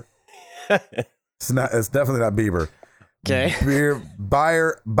Beer. It's definitely not Bieber. Okay.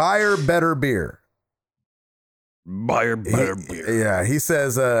 Buyer Better Beer. Buyer better beer. Yeah, he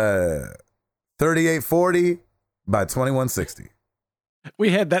says 3840 by 2160.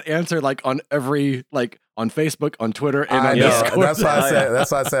 We had that answer on every on Facebook, on Twitter, and I on know. Discord. That's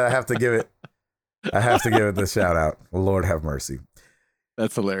why I said I have to give it this shout out. Lord have mercy.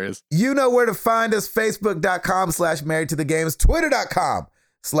 That's hilarious. You know where to find us. Facebook.com/married to the games,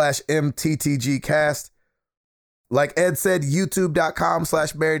 Twitter.com/MTTGcast. Like Ed said,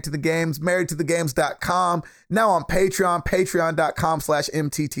 YouTube.com/married to the games, marriedtothegames.com. Now on Patreon,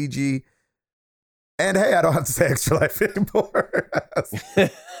 Patreon.com/MTTG. And hey, I don't have to say Extra Life anymore.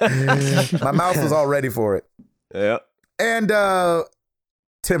 My mouth was all ready for it. Yeah. And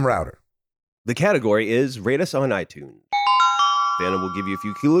Tim Router. The category is rate us on iTunes. Vanna will give you a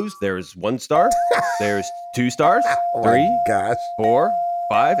few clues. There's 1 star. There's 2 stars. Oh 3, my gosh. 4,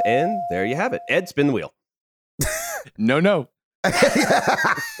 5, and there you have it. Ed, spin the wheel. No.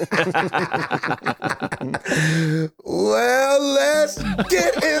 Well, let's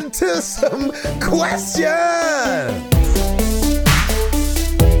get into some questions.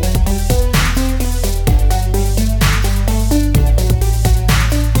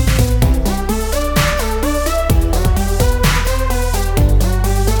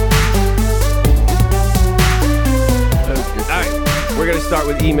 We're going to start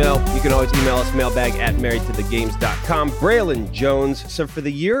with email. You can always email us, mailbag@marriedtothegames.com. Braylon Jones. So for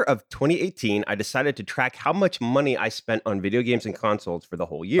the year of 2018, I decided to track how much money I spent on video games and consoles for the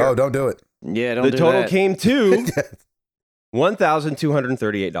whole year. Oh, don't do it. Yeah, don't The do total that. came to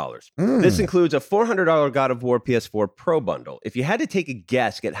 $1,238. This includes a $400 God of War PS4 Pro bundle. If you had to take a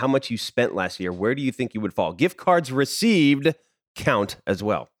guess at how much you spent last year, where do you think you would fall? Gift cards received count as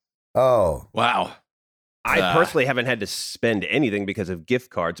well. Oh, Wow. I personally haven't had to spend anything because of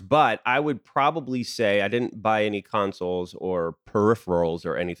gift cards, but I would probably say I didn't buy any consoles or peripherals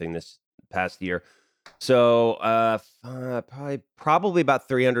or anything this past year. So probably about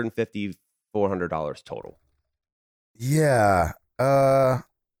 $350, $400 total. yeah.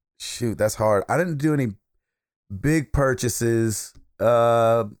 Shoot, that's hard. I didn't do any big purchases,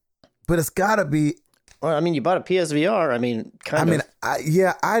 but it's got to be. Well, I mean, you bought a PSVR. I mean, kind of. I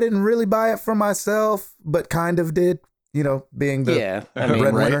didn't really buy it for myself, but kind of did. You know, being the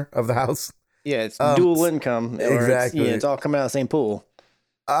breadwinner of the house. Yeah, it's dual income. Exactly. It's all coming out of the same pool.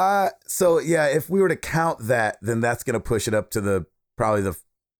 So yeah, if we were to count that, then that's gonna push it up to probably the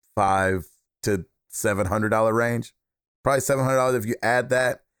 $500 to $700 range. Probably $700 if you add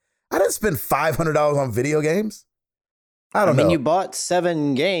that. I didn't spend $500 on video games. I don't know. I mean, you bought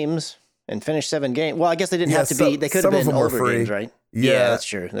 7 games and finished 7 games. Well, I guess they didn't have to be. They could have been older games, right? Yeah, that's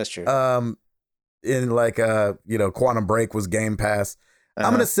true. That's true. In like Quantum Break was Game Pass.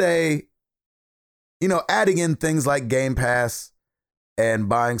 I'm gonna say, adding in things like Game Pass and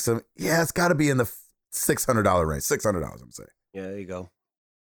buying some. Yeah, it's got to be in the $600 range. $600, I'm gonna say. Yeah, there you go.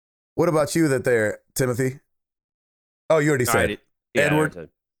 What about you Timothy? Oh, you already said it. Yeah, Edward?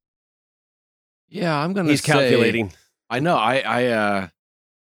 Yeah, I'm gonna. He's calculating. I know.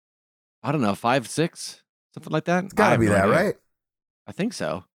 I don't know, 5, 6, something like that. It's got to be that, right? I think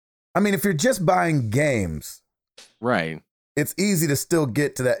so. I mean, if you're just buying games, Right. it's easy to still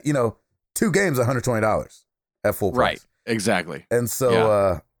get to that. 2 games, $120 at full price. Right. Exactly. And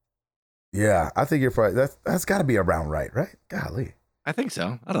so, I think you're probably that's got to be around right? Golly. I think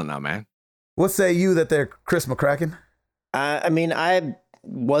so. I don't know, man. What say you that they're Chris McCracken? I mean, I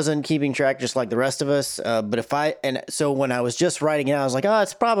wasn't keeping track just like the rest of us. But so when I was just writing it, I was like,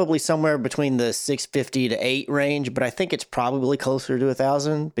 it's probably somewhere between the 650 to 8 range, but I think it's probably closer to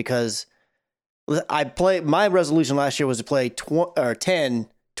 1,000 because my resolution last year was to play 10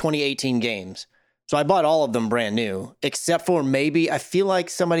 2018 games. So I bought all of them brand new, except for maybe I feel like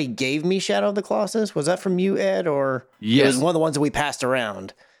somebody gave me Shadow of the Colossus. Was that from you, Ed? Or Yes. It was one of the ones that we passed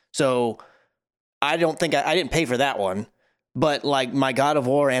around. So I don't think I didn't pay for that one. But like my God of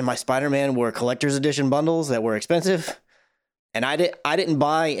War and my Spider-Man were collector's edition bundles that were expensive. And I didn't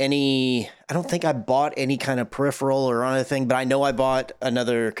buy any. I don't think I bought any kind of peripheral or anything, but I know I bought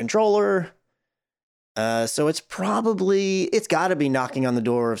another controller. So it's got to be knocking on the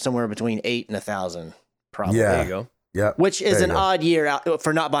door of somewhere between 8 and 1,000. Probably. Yeah. There you go. Yeah. Which is an odd year out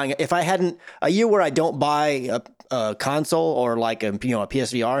for not buying it. If I hadn't a year where I don't buy a console or like a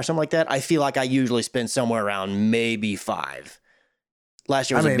PSVR or something like that, I feel like I usually spend somewhere around maybe 5.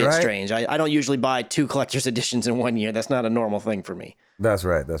 Last year was a bit strange. I don't usually buy 2 collector's editions in one year. That's not a normal thing for me. That's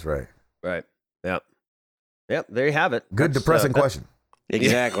right. Right. Yep. There you have it. Good depressing question.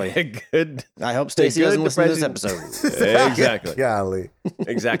 Exactly. Good. I hope Stacy doesn't listen to this episode. Exactly. Golly.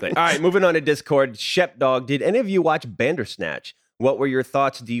 Exactly. All right, moving on to Discord. Shepdog, did any of you watch Bandersnatch? What were your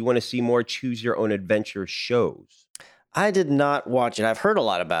thoughts? Do you want to see more choose your own adventure shows? I did not watch it. I've heard a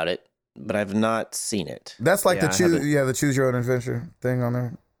lot about it, but I've not seen it. That's like Yeah, the choose your own adventure thing on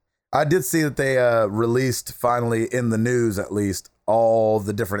there. I did see that they released finally in the news, at least, all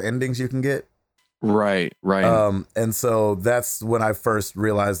the different endings you can get. Right. And so that's when I first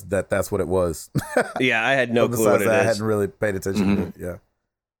realized that that's what it was. Yeah, I had no clue Besides what it that, I is. hadn't really paid attention to it. Yeah.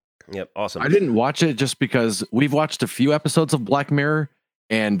 Yep, awesome. I didn't watch it just because we've watched a few episodes of Black Mirror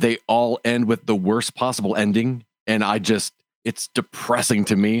and they all end with the worst possible ending. And it's depressing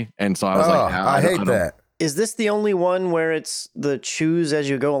to me. And so I was like, I hate that. Is this the only one where it's the choose as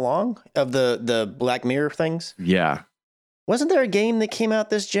you go along of the Black Mirror things? Yeah. Wasn't there a game that came out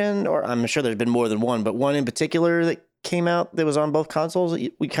this gen, or I'm sure there's been more than one, but one in particular that came out that was on both consoles?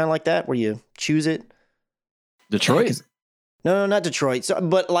 We kind of like that, where you choose it. Detroit? No, not Detroit. So,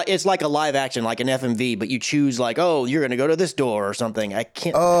 but like it's like a live action, like an FMV, but you choose like, oh, you're gonna go to this door or something. I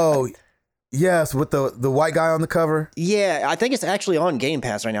can't. Oh, yes, with the white guy on the cover. Yeah, I think it's actually on Game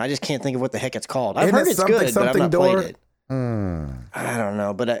Pass right now. I just can't think of what the heck it's called. I've Isn't heard it it's something- good, but I've something not door? played it. I don't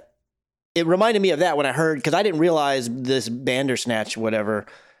know, but it reminded me of that when I heard, because I didn't realize this Bandersnatch, whatever.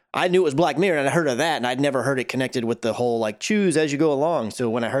 I knew it was Black Mirror, and I heard of that, and I'd never heard it connected with the whole like choose as you go along. So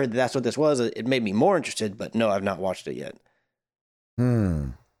when I heard that's what this was, it made me more interested. But no, I've not watched it yet.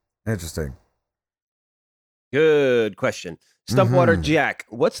 Interesting. Good question. Stumpwater Jack,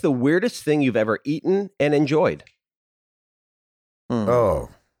 what's the weirdest thing you've ever eaten and enjoyed? Oh,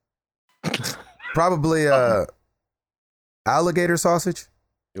 probably alligator sausage.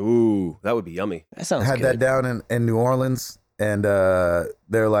 Ooh, that would be yummy. That sounds Had good. that down in New Orleans, and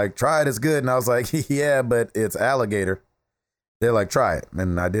they're like, try it, it's good. And I was like, yeah, but it's alligator. They're like, try it.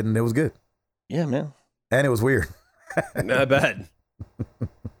 And I didn't. It was good. Yeah, man. And it was weird. Not bad.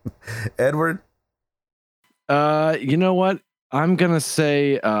 Edward? You know what? I'm going to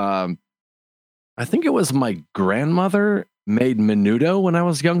say, I think it was my grandmother made menudo when I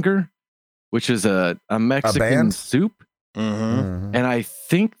was younger, which is a Mexican soup. Mm-hmm. And I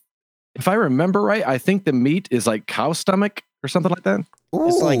think, if I remember right, I think the meat is like cow stomach or something like that. Ooh.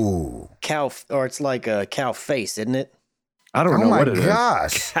 It's like cow, or it's like a cow face, isn't it? I don't know what it is. Oh my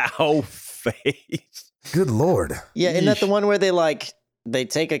gosh. Cow face. Good Lord. Yeah, isn't that the one where they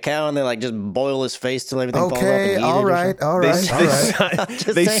take a cow and they like just boil his face till everything falls off and eat it? All right.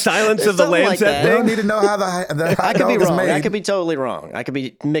 They Silence of the Lambs like that They thing. don't need to know how the I could be dog is wrong. made. I could be totally wrong. I could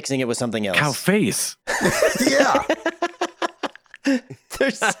be mixing it with something else. Cow face. Yeah.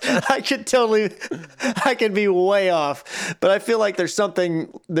 I could be way off, but I feel like there's some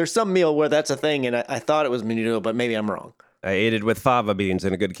meal where that's a thing, and I thought it was menudo, but maybe I'm wrong. I ate it with fava beans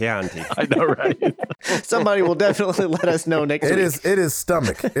and a good Chianti. I know, right? Somebody will definitely let us know next week. It is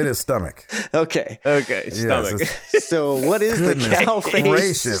stomach. It is stomach. Okay. Okay, stomach. Yes, So what is the Goodness cow face?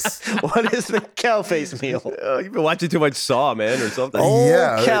 gracious. What is the cow face meal? Oh, you've been watching too much Saw, man, or something. Old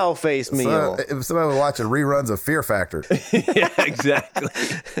Yeah, cow face meal. So, if somebody was watching reruns of Fear Factor. Yeah,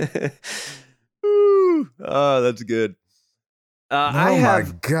 exactly. Ooh, oh, that's good. My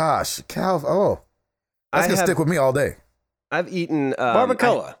gosh. Cow. Oh. That's going to stick with me all day. I've eaten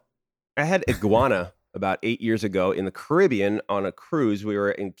Barbacoa. I had iguana about 8 years ago in the Caribbean on a cruise. We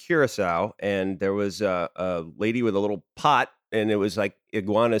were in Curacao, and there was a lady with a little pot, and it was like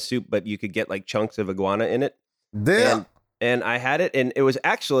iguana soup, but you could get like chunks of iguana in it. Yeah. And I had it, and it was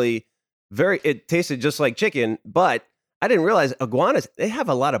actually it tasted just like chicken, but I didn't realize iguanas, they have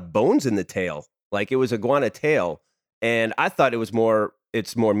a lot of bones in the tail. Like it was iguana tail, and I thought it's more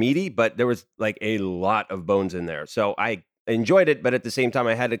meaty, but there was like a lot of bones in there. So I enjoyed it, but at the same time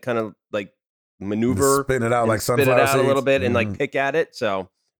I had to kind of like maneuver, spin it out like spit it sunflower out seeds. a little bit and like pick at it. So,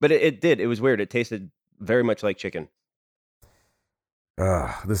 but it was weird. It tasted very much like chicken.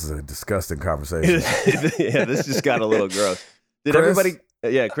 This is a disgusting conversation. Yeah, this just got a little gross. Did Chris? everybody?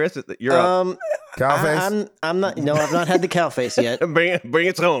 Yeah, Chris, you're up. Cow face? I'm not. No, I've not had the cow face yet. Bring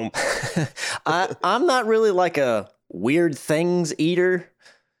it home. I'm not really like a weird things eater.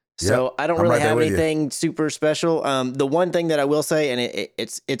 So Yep, I don't I'm really right there have with you. anything super special. The one thing that I will say, and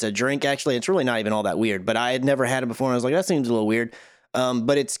it's a drink actually. It's really not even all that weird, but I had never had it before, and I was like, that seems a little weird.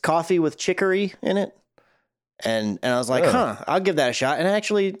 But it's coffee with chicory in it, and I was like, I'll give that a shot. And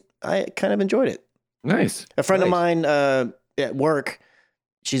I kind of enjoyed it. Nice. A friend of mine at work,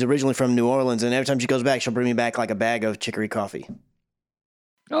 she's originally from New Orleans, and every time she goes back, she'll bring me back like a bag of chicory coffee.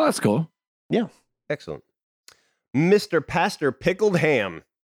 Oh, that's cool. Yeah. Excellent. Mr. Pastor Pickled Ham.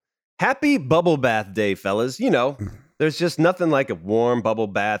 Happy bubble bath day, fellas. You know, there's just nothing like a warm bubble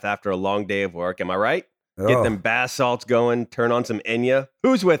bath after a long day of work. Am I right? Get Oh. them bath salts going, turn on some Enya.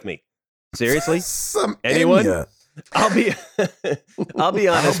 Who's with me? Seriously? Some Anyone? Enya. I'll be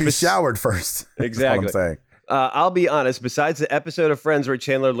I honest. hope you showered first. Exactly. That's what I'm saying. I'll be honest. Besides the episode of Friends where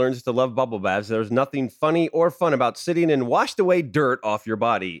Chandler learns to love bubble baths, there's nothing funny or fun about sitting and washed away dirt off your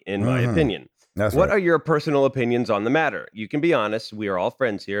body, in my opinion. That's What right. are your personal opinions on the matter? You can be honest. We are all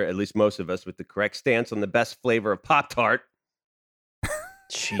friends here, at least most of us, with the correct stance on the best flavor of Pop-Tart.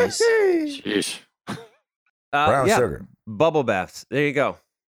 Jeez. Sheesh. Brown sugar. Bubble baths. There you go.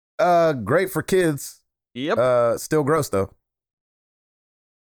 Great for kids. Yep. Still gross though.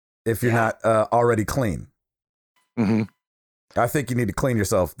 If you're not already clean. Mm-hmm. I think you need to clean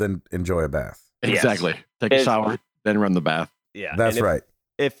yourself, then enjoy a bath. Yes. Exactly. Take a shower, then run the bath. Yeah. That's and right.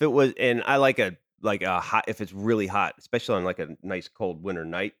 If it was, and I like a hot, if it's really hot, especially on like a nice cold winter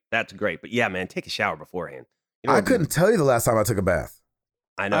night, that's great. But yeah, man, take a shower beforehand. You know I what couldn't tell you the last time I took a bath.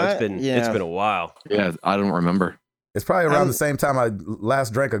 I know it's been a while. Yeah, I don't remember. It's probably around the same time I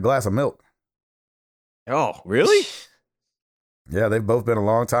last drank a glass of milk. Oh, really? Yeah, they've both been a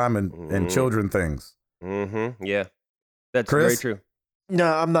long time in children things. Mm-hmm. Yeah, that's Chris? very true.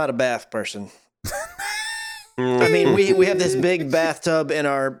 No, I'm not a bath person. I mean, we have this big bathtub in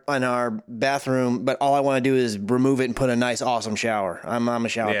our bathroom, but all I want to do is remove it and put a nice, awesome shower. I'm a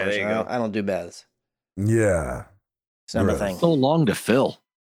shower Yeah, there you person. go. I don't do baths. Yeah. It's not my Right. thing. So long to fill,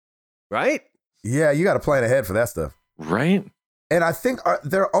 Right? Yeah, you got to plan ahead for that stuff. right? And I think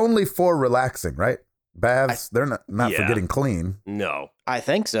they're only for relaxing, right? Baths, they're not for getting clean. No. I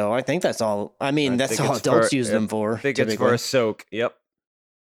think so. I think that's all. I mean, that's all adults use them for. I think it's for a soak. Yep.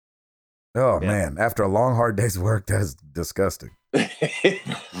 Oh, man. After a long, hard day's work, that's disgusting.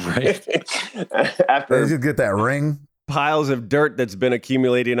 Right. After you get that ring. Piles of dirt that's been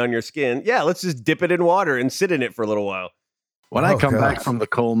accumulating on your skin. Yeah, let's just dip it in water and sit in it for a little while. When I come back from the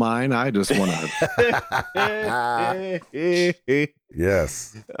coal mine, I just want to.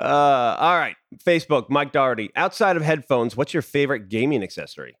 Yes. All right. Facebook, Mike Doherty. Outside of headphones, what's your favorite gaming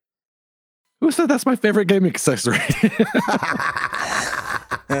accessory? Who said that's my favorite gaming accessory?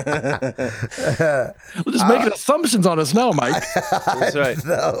 We're just making assumptions on us now, Mike. That's right.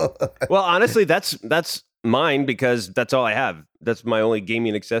 No. Well, honestly, that's mine because that's all I have. That's my only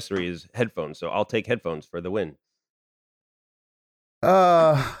gaming accessory is headphones. So I'll take headphones for the win.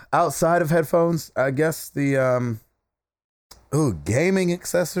 Outside of headphones, I guess the gaming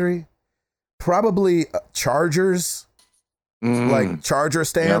accessory, probably chargers, like charger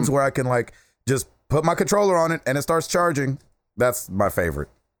stands where I can like just put my controller on it and it starts charging. That's my favorite.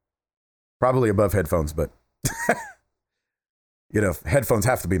 Probably above headphones, but headphones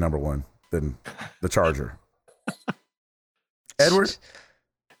have to be number one, then the charger. Edward?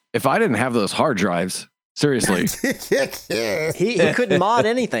 If I didn't have those hard drives, seriously, he couldn't mod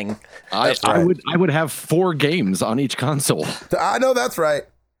anything. I would have 4 games on each console. I know that's right.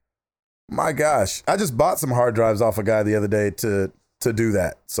 My gosh, I just bought some hard drives off a guy the other day to do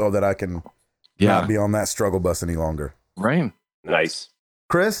that, so that I can not be on that struggle bus any longer. Right. Nice.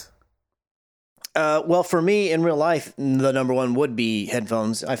 Chris? Well, for me in real life, the number one would be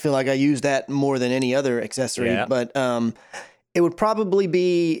headphones. I feel like I use that more than any other accessory, but it would probably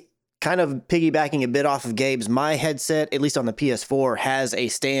be kind of piggybacking a bit off of Gabe's. My headset, at least on the PS4, has a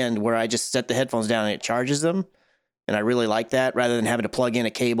stand where I just set the headphones down and it charges them. And I really like that rather than having to plug in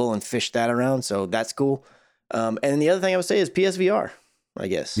a cable and fish that around. So that's cool. And the other thing I would say is PSVR, I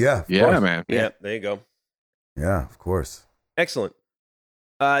guess. Yeah. Man. Yeah, there you go. Yeah, of course. Excellent.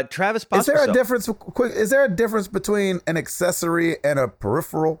 Travis Pospisil. Is there a difference between an accessory and a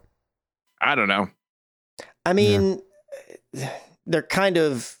peripheral? I don't know. I mean, they're kind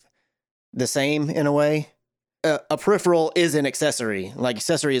of the same in a way. A peripheral is an accessory. Like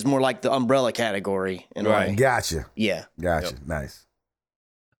accessory is more like the umbrella category in a way. Gotcha. Yeah. Gotcha. Yep. Nice.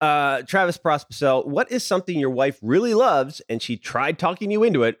 Travis Pospisil, what is something your wife really loves and she tried talking you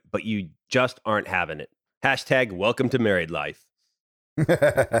into it, but you just aren't having it? # welcome to married life.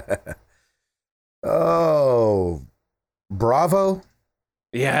 Oh, Bravo?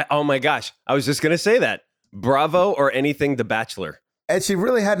 Yeah. Oh my gosh. I was just going to say that. Bravo or anything The Bachelor. And she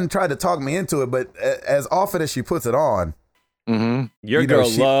really hadn't tried to talk me into it, but as often as she puts it on, your girl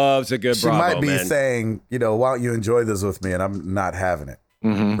loves a good Bravo. She might be saying, why don't you enjoy this with me? And I'm not having it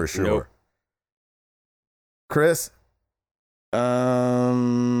for sure. Nope. Chris? Getting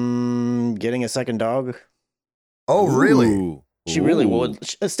a second dog. Oh, really? She really would.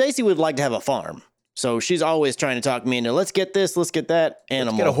 Stacy would like to have a farm. So she's always trying to talk me into, let's get this, let's get that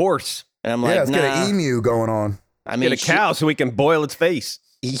animal. Let's get a horse. And I'm like, let's get an emu going on. I mean, get a cow so we can boil its face.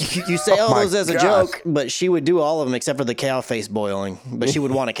 You say all those as a joke, but she would do all of them except for the cow face boiling. But she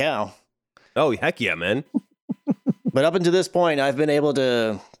would want a cow. Oh, heck yeah, man. But up until this point, I've been able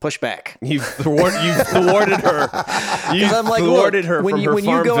to push back. You've thwarted her. I'm like, thwarted her when you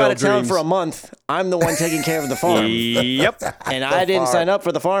go out of town for a month, I'm the one taking care of the farm. Yep. And I didn't sign up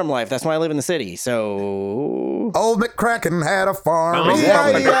for the farm life. That's why I live in the city. So old McCracken had a farm. That's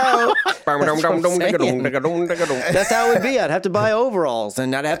how it would be. I'd have to buy overalls,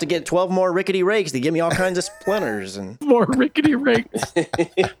 and I'd have to get 12 more rickety rakes to give me all kinds of splinters and more rickety rakes.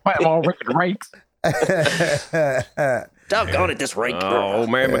 Buy more rickety rakes. Doggone it, this rake. Oh,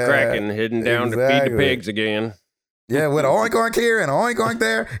 man, McCracken heading down to feed the pigs again. Yeah, with oink oink here and oink oink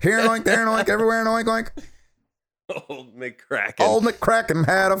there, here and oink, there and oink, everywhere and oink oink. Old McCracken. Old McCracken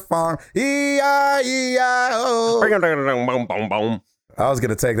had a farm. E-I-E-I-O. I was going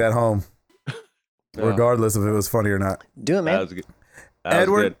to take that home, regardless if it was funny or not. Do it, man. That was good.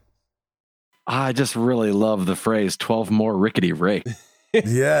 Edward? Good. I just really love the phrase 12 more rickety rakes.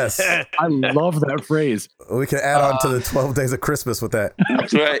 Yes. I love that phrase. We can add on to the 12 days of Christmas with that.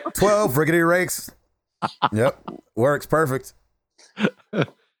 That's right. 12 rickety rakes. Yep. Works perfect. I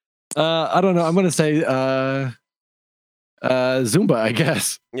don't know. I'm going to say Zumba, I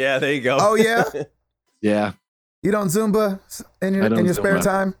guess. Yeah, there you go. Oh, yeah? Yeah. You don't Zumba in your spare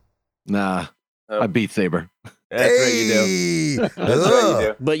time? Nah. I beat Saber. That's what you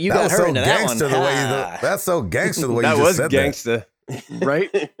do. But you got her into that one. That's so gangster the way you just said that. That was gangster. Right?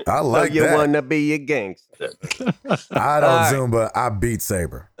 I like you that. want to be a gangster. I don't Zumba. I Beat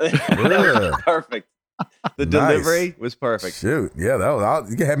Saber. Yeah. Perfect. The Nice. delivery was perfect. Shoot. Yeah,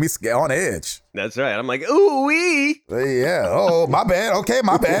 you had me on edge. That's right. I'm like, ooh wee. Yeah. Oh, my bad. Okay,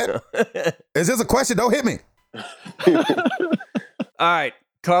 my bad. Is this a question? Don't hit me. All right,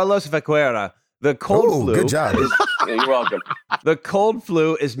 Carlos Vaquera. The cold Oh, flu. good job. Yeah, you're welcome. The cold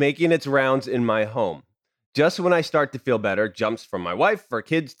flu is making its rounds in my home. Just when I start to feel better, jumps from my wife or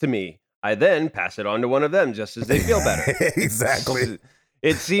kids to me. I then pass it on to one of them just as they feel better. Exactly.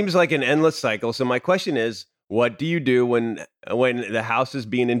 It seems like an endless cycle. So my question is, what do you do when the house is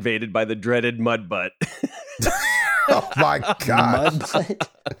being invaded by the dreaded mud butt? Oh my God. Mud butt.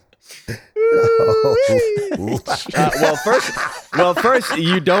 Well, first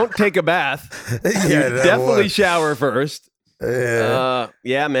you don't take a bath. Yeah, You that definitely would. shower first. Yeah.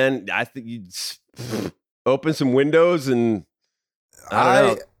 Man. I think you open some windows and I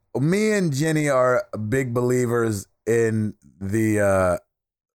don't know. Me and Jenny are big believers in the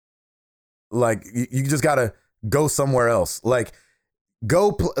like you just gotta go somewhere else. Like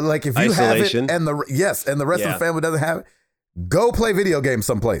like if you Isolation. have it and the rest of Yeah. the family doesn't have it, go play video games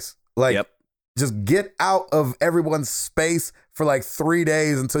someplace. Like Yep. just get out of everyone's space for like 3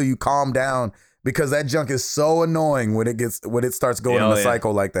 days until you calm down, because that junk is so annoying when it starts going in Oh, a yeah.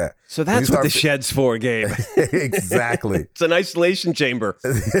 cycle like that. So that's you what the start- shed's for, Gabe. Exactly. It's an isolation chamber.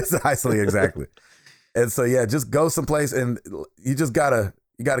 It's isolate, exactly. And so yeah, just go someplace, and you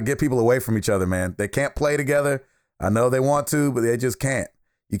gotta get people away from each other, man. They can't play together. I know they want to, but they just can't.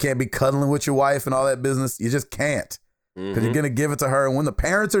 You can't be cuddling with your wife and all that business. You just can't, because you're gonna give it to her. And when the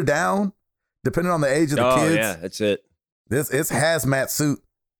parents are down, depending on the age of the kids, yeah, that's it. it's hazmat suit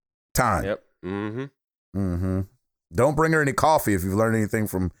time. Yep. Mm-hmm. Mm-hmm. Don't bring her any coffee if you've learned anything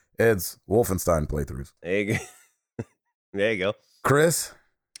from Ed's Wolfenstein playthroughs. There you go. There you go. Chris?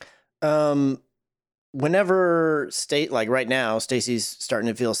 Whenever like right now, Stacy's starting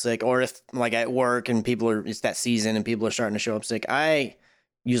to feel sick, or if like at work and it's that season and people are starting to show up sick, I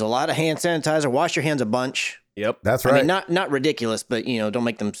use a lot of hand sanitizer. Wash your hands a bunch. Yep. That's right. I mean, not ridiculous, but don't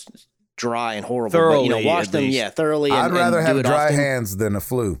make them dry and horrible. Thoroughly, but, wash at them, least. thoroughly. I'd rather and do have it dry often. hands than a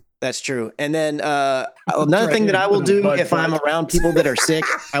flu. That's true. And then another thing that I will do if I'm around people that are sick,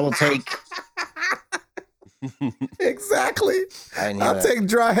 I will take. Exactly. I didn't hear I'll that. take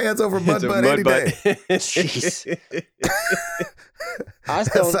dry hands over mud It's a butt mud any butt. day. Jeez. I That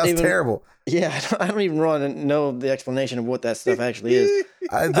still sounds even, terrible. Yeah, I don't even want to know the explanation of what that stuff actually is.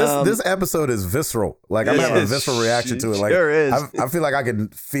 This episode is visceral. Like I'm having a Yes, visceral reaction to it. Like sure is. I feel like I can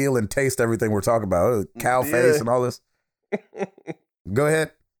feel and taste everything we're talking about. Cow face and all this. Go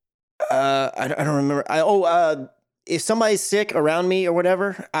ahead. I don't remember. If somebody's sick around me or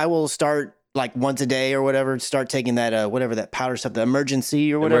whatever, I will start like once a day or whatever. Start taking that whatever that powder stuff, the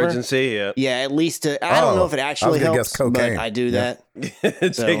emergency or whatever. Emergency, yeah. Yeah, at least I don't know if it actually gonna helps, guess cocaine. but I do Yeah.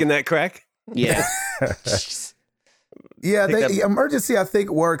 that. So- Taking that crack? Yeah. Yeah, think that- emergency I think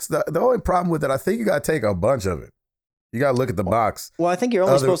works. The only problem with it, I think you got to take a bunch of it. You got to look at the box. Well, I think you're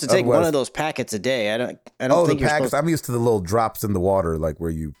only supposed to take one otherwise- of those packets a day. I don't Oh, the think you're packets. supposed. I'm used to the little drops in the water, like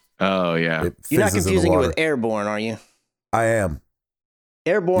where you. Oh yeah. It You're not fizzes in the confusing it water. with airborne, are you? I am.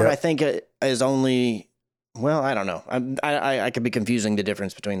 Airborne, Yep. I think, is only. Well, I don't know. I could be confusing the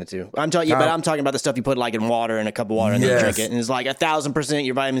difference between the two. But I'm talking about the stuff you put like in water and a cup of water and then Yes. drink it, and it's like 1,000%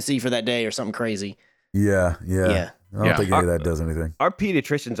 your vitamin C for that day or something crazy. Yeah. Yeah. I don't Yeah. think any of that does anything. Our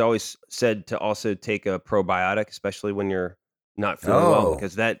pediatricians always said to also take a probiotic, especially when you're not feeling well, Oh.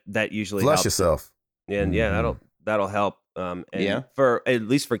 because that usually Flush helps. yourself. And yeah, Mhm. that'll help. And Yeah. for at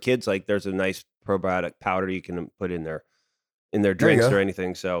least for kids, like there's a nice probiotic powder you can put in their There you drinks go. or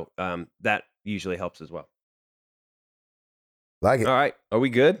anything. So that usually helps as well. Like it. All right, are we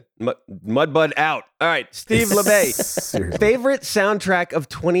good? Mudbud out. All right, Steve LeBay. Seriously. Favorite soundtrack of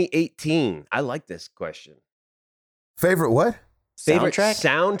 2018? I like this question. Favorite what? Favorite Soundtrack?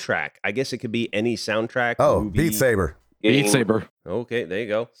 soundtrack? I guess it could be any soundtrack. Oh, movie, Beat Saber. Beat game. Saber. Okay, there you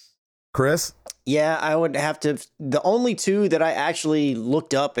go. Chris? Yeah, I would have to. The only two that I actually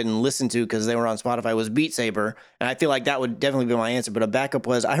looked up and listened to because they were on Spotify was Beat Saber, and I feel like that would definitely be my answer. But a backup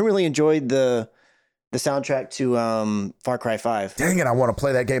was I really enjoyed the soundtrack to Far Cry 5 Dang it, I want to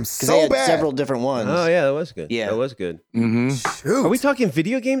play that game because they so had bad. several different ones. Oh yeah, that was good. Yeah. that was good. Mm-hmm. Shoot. Are we talking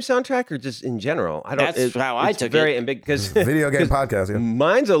video game soundtrack or just in general? I don't. That's how I it's took very it. ambiguous Video game podcast, yeah.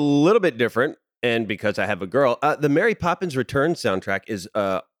 Mine's a little bit different, and because I have a girl, the Mary Poppins Return soundtrack is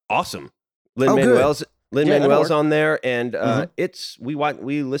awesome. Oh, good. Lin-Manuel's Yeah, that'll Manuel's work. on there, and Mhm.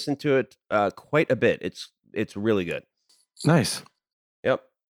 we listen to it quite a bit. It's really good. Nice. Yep.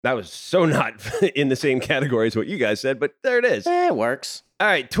 That was so not in the same category as what you guys said, but there it is. It works. All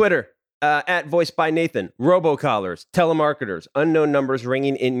right, Twitter, at Voiced by Nathan, robocallers, telemarketers, unknown numbers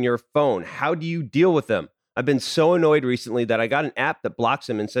ringing in your phone. How do you deal with them? I've been so annoyed recently that I got an app that blocks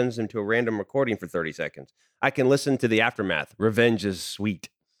them and sends them to a random recording for 30 seconds. I can listen to the aftermath. Revenge is sweet.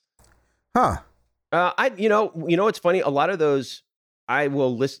 Huh. You know what's funny? A lot of those I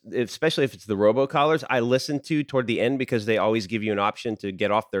will listen, especially if it's the robocallers, I listen to toward the end because they always give you an option to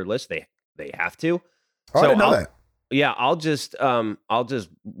get off their list. They have to. Oh, I didn't know that. Yeah, I'll just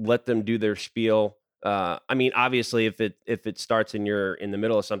let them do their spiel. I mean, obviously, if it starts and you're in the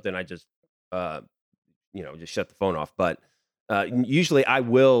middle of something, I just just shut the phone off. But usually, I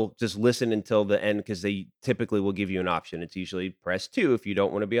will just listen until the end because they typically will give you an option. It's usually press 2 if you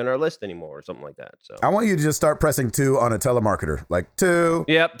don't want to be on our list anymore or something like that. So I want you to just start pressing 2 on a telemarketer, like 2.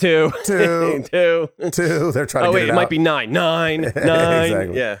 Yep, 2, 2, 2, 2. They're trying to. Oh wait, get it might be 9, 9, 9.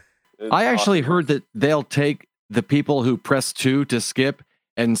 Exactly. Yeah. I actually heard that they'll take the people who press 2 to skip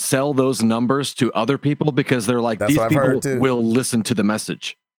and sell those numbers to other people because they're like, That's these what I've people heard, too. will listen to the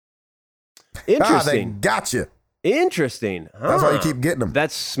message. They Interesting. got you. Interesting. That's why you Huh. keep getting them.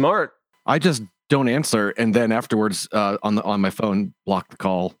 That's smart. I just don't answer, and then afterwards on my phone, block the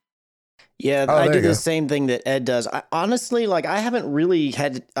call. Yeah, Oh, I there do you go. the same thing that Ed does. I honestly, like, I haven't really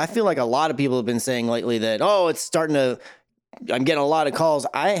had. I feel like a lot of people have been saying lately that, oh, it's starting to. I'm getting a lot of calls.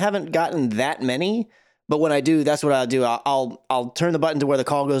 I haven't gotten that many, but when I do, that's what I'll do. I'll turn the button to where the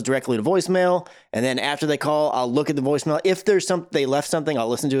call goes directly to voicemail, and then after they call, I'll look at the voicemail. If there's they left something, I'll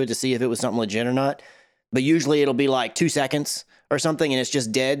listen to it to see if it was something legit or not. But usually it'll be like 2 seconds or something, and it's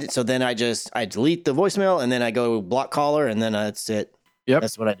just dead. So then I delete the voicemail, and then I go block caller, and then that's it. Yep.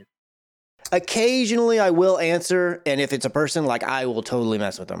 That's what I do. Occasionally I will answer, and if it's a person, like, I will totally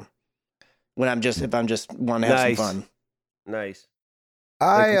mess with them if I'm just want to have Nice. some fun. Nice.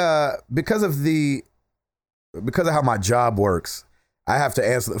 Because of how my job works, I have to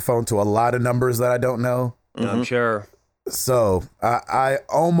answer the phone to a lot of numbers that I don't know. I'm sure. So I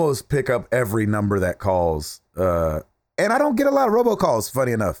almost pick up every number that calls, and I don't get a lot of robocalls.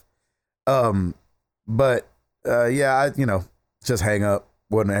 Funny enough, but I just hang up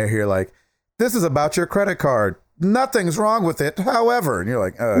when I hear like, "This is about your credit card. Nothing's wrong with it. However," and you're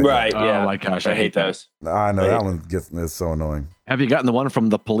like, Right. Oh Yeah. my gosh, I hate those. I know that one is so annoying. Have you gotten the one from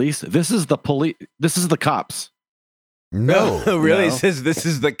the police? This is the police. This is the cops. No, really? No. It says this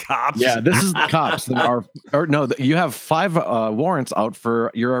is the cops. Yeah, this is the cops. You have 5 warrants out for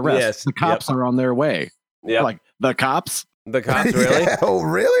your arrest. Yes, The cops are on their way. Yeah. Like the cops. The cops, really? Yeah, oh,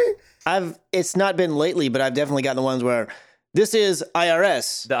 really? It's not been lately, but I've definitely gotten the ones where this is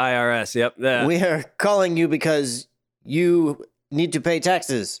IRS. The IRS. Yep. Yeah. We are calling you because you need to pay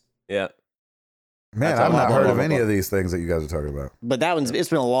taxes. Yeah. Man, That's I've a not lot heard more of any robocall. of these things that you guys are talking about. But that it's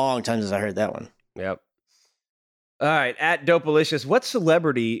been a long time since I heard that one. Yep. All right. At Dopalicious, what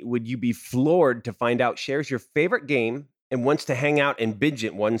celebrity would you be floored to find out shares your favorite game and wants to hang out and binge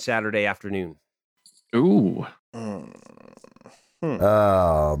it one Saturday afternoon? Ooh.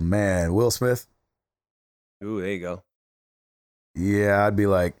 Oh man, Will Smith. Ooh, there you go. Yeah, I'd be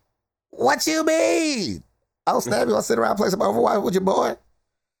like, "What you mean? I'll stab you. I'll sit around and play some Overwatch with your boy.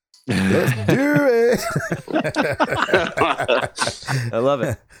 Let's do it." I love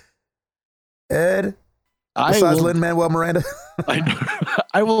it. Ed, I besides will, Lin-Manuel Miranda.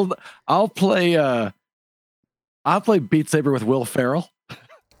 I'll play Beat Saber with Will Ferrell.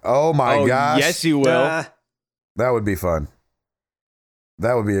 Oh my gosh. Yes, you will. That would be fun.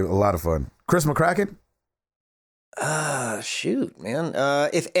 That would be a lot of fun. Chris McCracken? Shoot, man.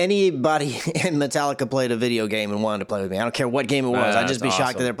 If anybody in Metallica played a video game and wanted to play with me, I don't care what game it was. I'd just be That's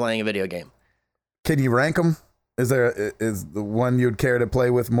shocked that awesome. they're playing a video game. Can you rank them? Is the one you'd care to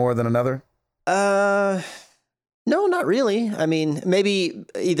play with more than another? No, not really. I mean, maybe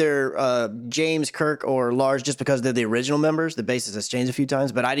either James, Kirk, or Lars, just because they're the original members. The bassist has changed a few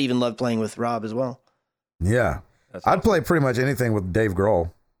times, but I'd even love playing with Rob as well. Yeah. That's I'd awesome. play pretty much anything with Dave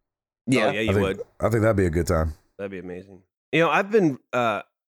Grohl. Yeah. Oh, yeah, you would. I think that'd be a good time. That'd be amazing. You know, I've been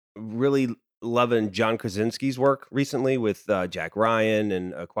really loving John Krasinski's work recently with Jack Ryan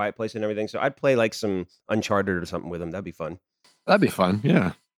and A Quiet Place and everything. So I'd play like some Uncharted or something with him. That'd be fun. That'd be fun.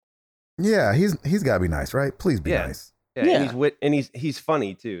 Yeah. Yeah, he's got to be nice, right? Please be Yeah. nice. Yeah, Yeah. and he's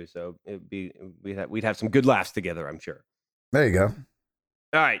funny too. So we'd have some good laughs together, I'm sure. There you go.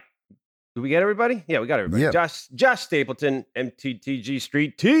 All right. Did we get everybody? Yeah, we got everybody. Yep. Josh Stapleton, MTTG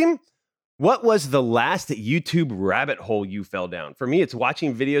Street Team. What was the last YouTube rabbit hole you fell down? For me, it's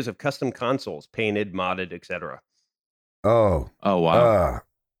watching videos of custom consoles, painted, modded, etc. Oh, Oh wow.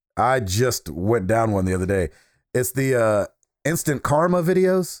 I just went down one the other day. It's the instant karma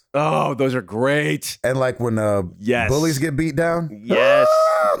videos. Oh, those are great. And like when Yes. bullies get beat down. Yes.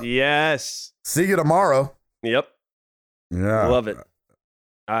 Yes. See you tomorrow. Yep. Yeah. Love it.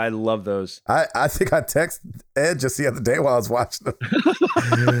 I love those. I think I texted Ed just the other day while I was watching them.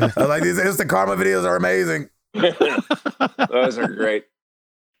 I was like, these instant karma videos are amazing. Those are great.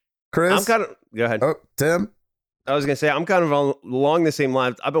 Chris? I'm kind of go ahead. Oh, Tim? I was gonna say I'm kind of along the same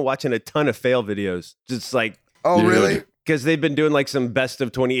lines. I've been watching a ton of fail videos, just like Oh, really? because they've been doing like some best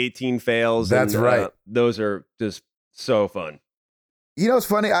of 2018 fails. That's and, right. Those are just so fun. You know, it's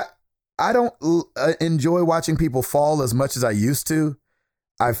funny. I don't enjoy watching people fall as much as I used to.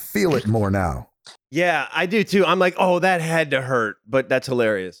 I feel it more now. Yeah, I do too. I'm like, oh, that had to hurt, but that's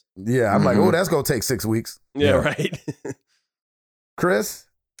hilarious. Yeah, I'm like, oh, that's going to take 6 weeks. Yeah, right. Chris?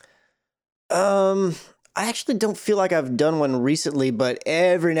 I actually don't feel like I've done one recently, but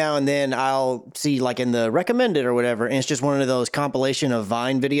every now and then I'll see like in the recommended or whatever, and it's just one of those compilation of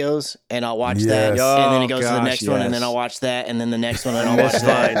Vine videos, and I'll watch that, Yes. and then it Oh, goes to the gosh, next one, and then yes. I'll watch that, and then the next one, and I'll Miss watch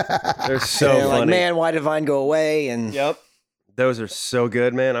that. Vine. They're so And funny. like, man, why did Vine go away? And Yep. Those are so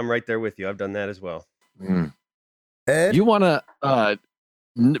good, man. I'm right there with you. I've done that as well. Ed? You want to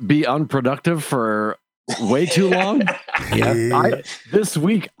be unproductive for way too long? Yeah. This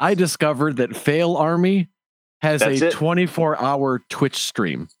week, I discovered that Fail Army has That's a it? 24-hour Twitch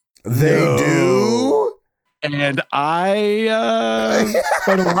stream. They do? And I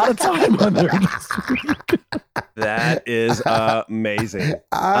spent a lot of time on there this week. That is amazing.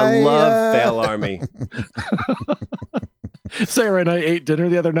 I love Fail Army. Sarah and I ate dinner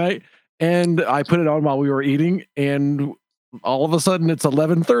the other night, and I put it on while we were eating, and all of a sudden it's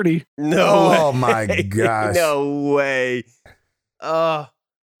 11:30. No way. Oh, my gosh. No way. Oh,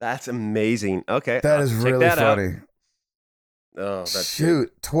 that's amazing. Okay. That I'll is check really that out. funny. Oh, that's good.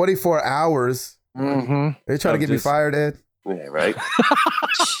 Shoot, 24 hours. Mm-hmm. Are you trying to I'm get me just- fired, Ed? Yeah, right.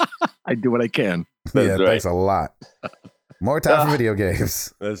 I do what I can. That's Yeah, right. thanks a lot. More time for video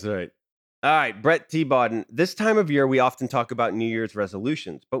games. That's right. All right, Brett T. Bodden. This time of year, we often talk about New Year's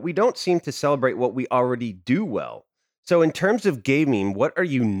resolutions, but we don't seem to celebrate what we already do well. So, in terms of gaming, what are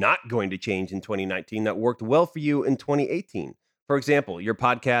you not going to change in 2019 that worked well for you in 2018? For example, your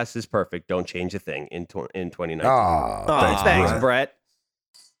podcast is perfect. Don't change a thing in 2019. Oh, Aw, Thanks, Brett. Brett.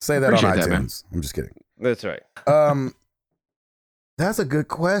 Say that on Appreciate that, man. iTunes. I'm just kidding. That's right. That's a good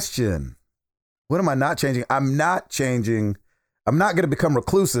question. What am I not changing? I'm not changing. I'm not going to become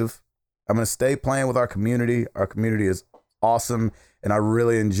reclusive. I'm going to stay playing with our community. Our community is awesome, and I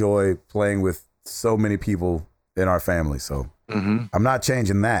really enjoy playing with so many people in our family. So I'm not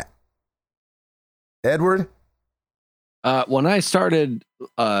changing that. Edward? When I started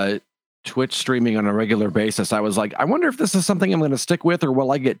Twitch streaming on a regular basis, I was like, I wonder if this is something I'm going to stick with, or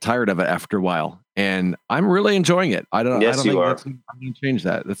will I get tired of it after a while? And I'm really enjoying it. I don't Yes, you think are. I'm going to change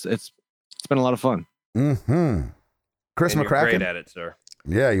that. It's been a lot of fun. Mm-hmm. Chris And you're great McCracken? at it, sir.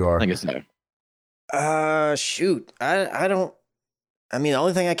 Yeah, you are. I guess so. Shoot, I don't. I mean, the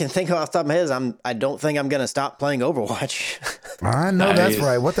only thing I can think of off the top of my head is I don't think I'm gonna stop playing Overwatch. I know that's Nice.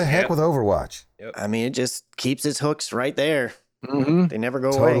 right. What the heck Yep. with Overwatch? I mean, it just keeps its hooks right there. Mm-hmm. They never go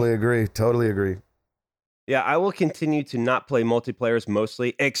away. Totally agree. Totally agree. Yeah, I will continue to not play multiplayers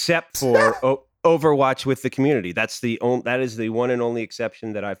mostly, except for Overwatch with the community. That is the one and only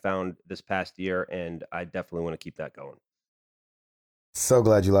exception that I found this past year, and I definitely want to keep that going. So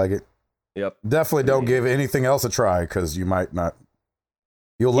glad you like it. Yep. Definitely don't give anything else a try because you might not.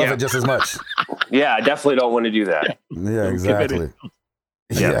 You'll love Yeah. it just as much. Yeah, I definitely don't want to do that. Yeah, exactly.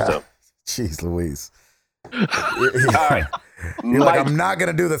 Yeah, so. Jeez Louise. All right. You're like, Mike, I'm not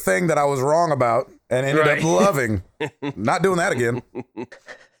going to do the thing that I was wrong about and ended Right. up loving. Not doing that again.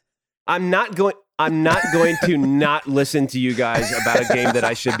 I'm not going to not listen to you guys about a game that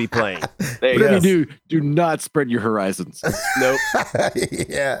I should be playing. there you Yes. go. Whatever you do not spread your horizons. Nope.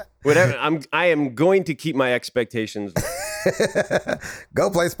 Yeah. Whatever. I am going to keep my expectations. Go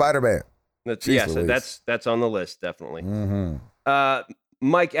play Spider-Man. Yeah, Louise. so that's on the list, definitely. Mm-hmm.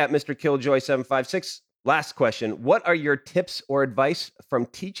 Mike at Mr. Killjoy756. Last question. What are your tips or advice from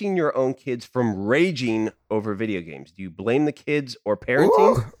teaching your own kids from raging over video games? Do you blame the kids or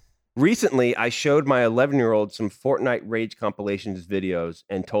parenting? Ooh. Recently, I showed my 11-year-old some Fortnite Rage compilations videos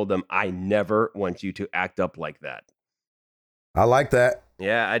and told them I never want you to act up like that. I like that.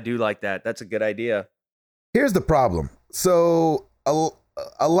 Yeah, I do like that. That's a good idea. Here's the problem. So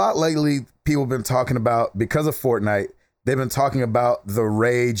a lot lately, people have been talking about, because of Fortnite, they've been talking about the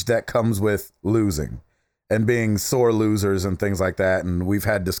rage that comes with losing and being sore losers and things like that. And we've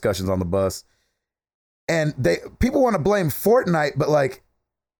had discussions on the bus. And people want to blame Fortnite, but like,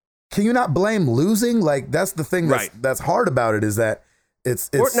 can you not blame losing? Like that's the thing that's hard about it is that it's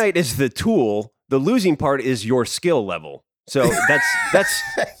Fortnite is the tool. The losing part is your skill level. So that's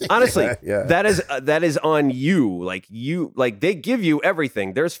honestly that is on you. Like they give you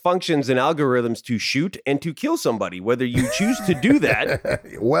everything. There's functions and algorithms to shoot and to kill somebody. Whether you choose to do that,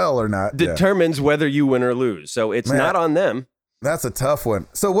 well or not, determines whether you win or lose. So it's not on them. That's a tough one.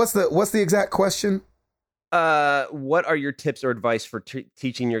 So what's the exact question? What are your tips or advice for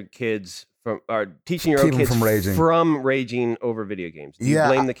teaching your kids from raging over video games? Do you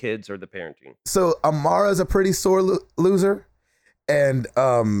blame the kids or the parenting? So Amara's a pretty sore loser, and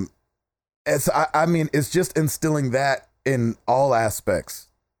it's just instilling that in all aspects,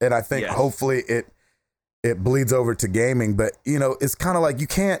 and I think hopefully it bleeds over to gaming. But it's kind of like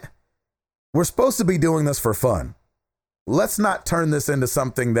we're supposed to be doing this for fun. Let's not turn this into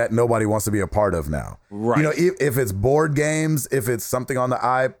something that nobody wants to be a part of now. Right. If it's board games, if it's something on the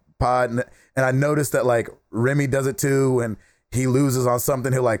iPod, and I noticed that like Remy does it too, and he loses on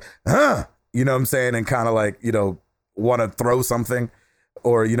something, he'll like, you know what I'm saying? And kind of like, want to throw something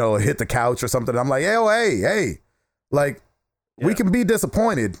or, hit the couch or something. I'm like, hey, like we can be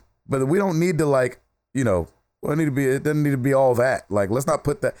disappointed, but we don't need to like, it doesn't need to be all that. Like, let's not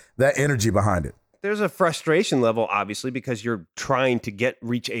put that energy behind it. There's a frustration level, obviously, because you're trying to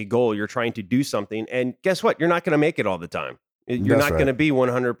reach a goal. You're trying to do something. And guess what? You're not going to make it all the time. You're not going to be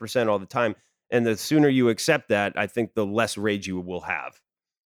 100% all the time. And the sooner you accept that, I think the less rage you will have.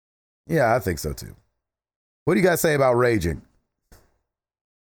 Yeah, I think so too. What do you guys say about raging?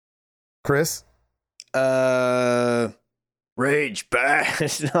 Chris? Rage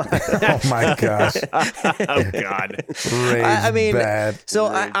bad. Oh my gosh. Oh God. Rage bad. So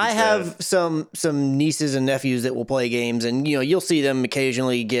I have some nieces and nephews that will play games, and you'll see them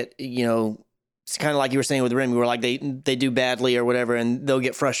occasionally get it's kind of like you were saying with Remy, where like they do badly or whatever, and they'll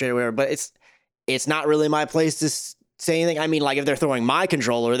get frustrated or whatever. But it's not really my place to say anything. I mean, like if they're throwing my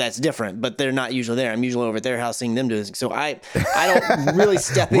controller, that's different, but they're not usually there. I'm usually over at their house seeing them do this. So I don't really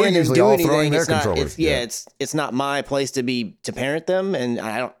step in and do anything. It's not my place to parent them, and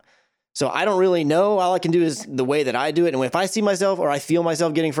I don't really know. All I can do is the way that I do it. And if I see myself or I feel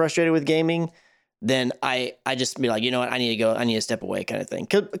myself getting frustrated with gaming, then I just be like, you know what, I need to go, I need to step away kind of thing.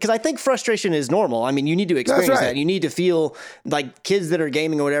 Because I think frustration is normal. I mean, you need to experience that. You need to feel like kids that are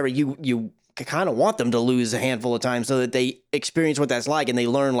gaming or whatever, you kind of want them to lose a handful of times so that they experience what that's like and they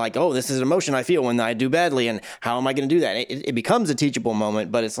learn like, oh, this is an emotion I feel when I do badly, and how am I going to do that? It becomes a teachable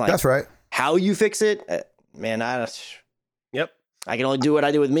moment, but it's like, that's right. How you fix it, man, I can only do what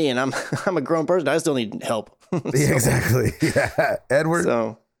I do with me, and I'm a grown person. I still need help. Yeah, exactly. Yeah. Edward?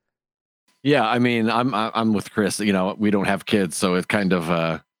 So... Yeah, I mean, I'm with Chris. We don't have kids, so it's kind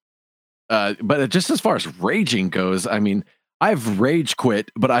of but just as far as raging goes, I mean, I've rage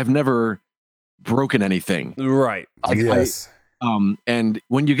quit, but I've never broken anything. Right. Yes. And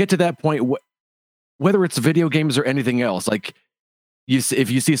when you get to that point, whether it's video games or anything else, like if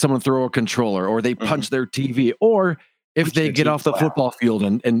you see someone throw a controller or they punch their TV, or if they get off the football field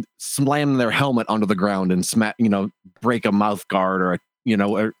and slam their helmet onto the ground and break a mouth guard or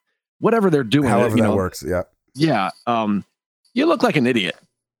or whatever they're doing, however that works. Yeah. Yeah. You look like an idiot.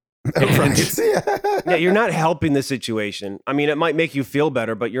 Yeah, you're not helping the situation. I mean, it might make you feel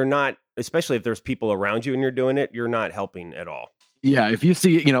better, but you're not, especially if there's people around you and you're doing it, you're not helping at all. Yeah, if you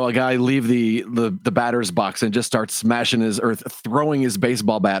see, a guy leave the batter's box and just start smashing throwing his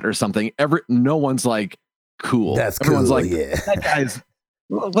baseball bat or something, no one's like, cool. Everyone's cool, like, yeah. That guy's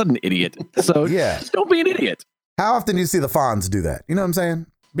what an idiot. So just don't be an idiot. How often do you see the Fonz do that? You know what I'm saying?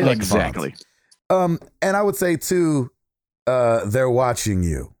 Be like exactly. And I would say too, they're watching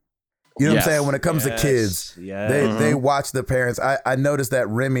you. You know what I'm saying? When it comes to kids, they watch the parents. I noticed that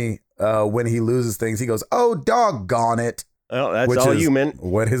Remy, when he loses things, he goes, "Oh, doggone it." Well, that's all you meant.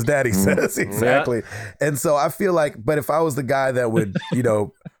 What his daddy says. Exactly. Yeah. And so I feel like, but if I was the guy that would,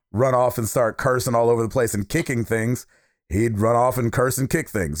 run off and start cursing all over the place and kicking things, he'd run off and curse and kick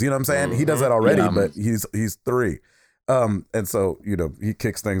things. You know what I'm saying? He does that already, but he's 3. And so, he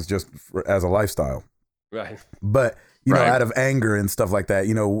kicks things just as a lifestyle. Right. But, out of anger and stuff like that,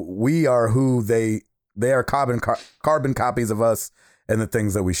 we are who they are carbon copies of us and the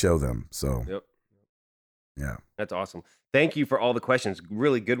things that we show them. So, yeah. That's awesome. Thank you for all the questions.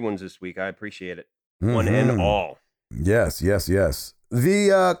 Really good ones this week. I appreciate it. One and all. Yes.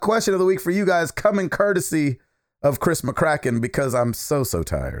 The question of the week for you guys coming courtesy of Chris McCracken, because I'm so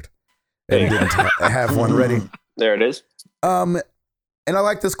tired and didn't have one ready. There it is. And I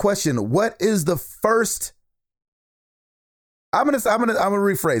like this question. What is the first? I'm gonna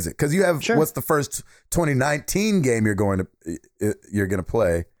rephrase it because you have what's the first 2019 game you're gonna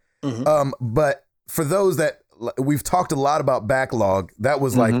play, But for those that we've talked a lot about backlog, that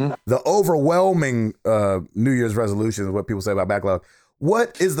was like the overwhelming New Year's resolution is what people say about backlog.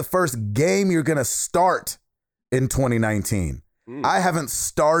 What is the first game you're going to start in 2019? I haven't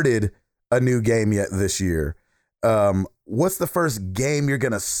started a new game yet this year. What's the first game you're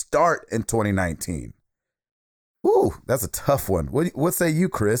going to start in 2019? Ooh, that's a tough one. What say you,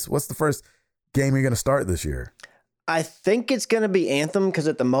 Chris? What's the first game you're going to start this year? I think it's going to be Anthem because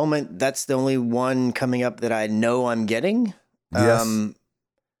at the moment that's the only one coming up that I know I'm getting. Yes.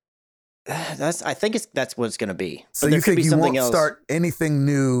 I think that's what it's going to be. So you think you won't start anything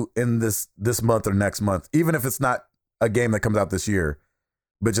new in this month or next month, even if it's not a game that comes out this year,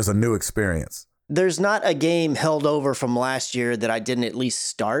 but just a new experience? There's not a game held over from last year that I didn't at least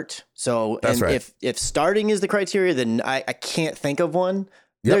start. So That's right. if starting is the criteria, then I can't think of one.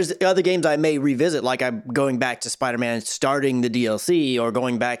 Yep. There's other games I may revisit, like I'm going back to Spider-Man, starting the DLC, or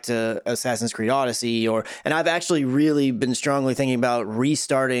going back to Assassin's Creed Odyssey, and I've actually really been strongly thinking about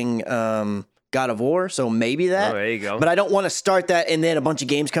restarting God of War, so maybe that. Oh, there you go. But I don't want to start that and then a bunch of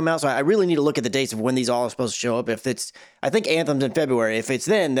games come out, so I really need to look at the dates of when these all are supposed to show up. I think Anthem's in February. If it's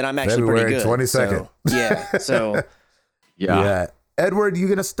then I'm actually February pretty good. 22nd. So, yeah, so... Yeah. Edward, you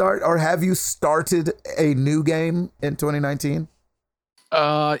going to start, or have you started a new game in 2019?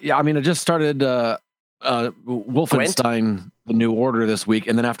 Yeah, I mean, I just started Wolfenstein: The New Order this week,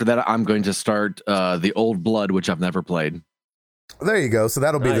 and then after that, I'm going to start The Old Blood, which I've never played. There you go. So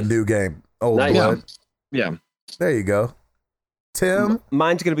that'll be the new game. Old Blood. Yeah. There you go. Tim?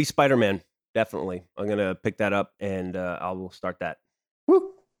 Mine's going to be Spider-Man. Definitely. I'm going to pick that up and I will start that.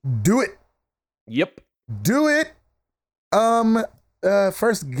 Woo. Do it. Yep. Do it.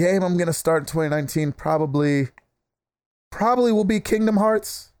 First game I'm going to start in 2019 probably will be Kingdom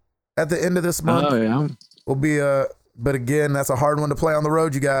Hearts at the end of this month. Oh, yeah. Will be but again, that's a hard one to play on the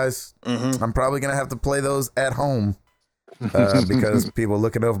road, you guys. Mm-hmm. I'm probably going to have to play those at home because people are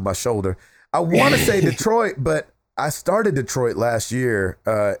looking over my shoulder. I want to say Detroit, but I started Detroit last year.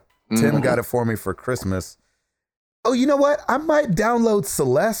 Tim got it for me for Christmas. Oh, you know what? I might download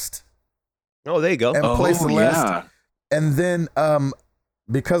Celeste. Oh, there you go. And play Celeste. Yeah. And then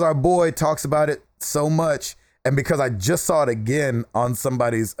because our boy talks about it so much, and because I just saw it again on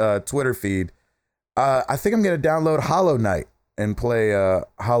somebody's Twitter feed, I think I'm going to download Hollow Knight and play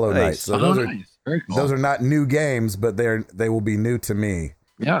Hollow Knight. So those are not new games, but they will be new to me.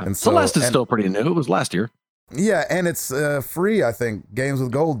 Yeah. And so, Celeste is still pretty new. It was last year. Yeah, and it's free, I think. Games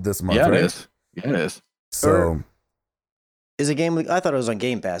with Gold this month, Yeah, right? it is. Yeah, it is. So Is a game? I thought it was on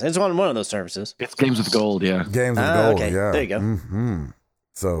Game Pass. It's on one of those services. It's Games with Gold, yeah. Games with Gold, okay. yeah. There you go. Mm-hmm.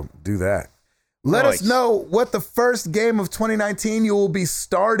 So do that. Let us know what the first game of 2019 you will be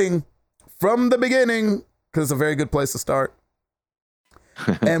starting from the beginning, because it's a very good place to start.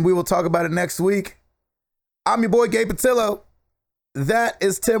 And we will talk about it next week. I'm your boy, Gabe Patillo. That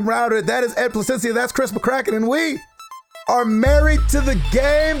is Tim Router. That is Ed Placencia. That's Chris McCracken. And we are married to the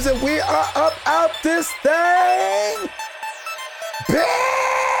games, and we are up out this thing.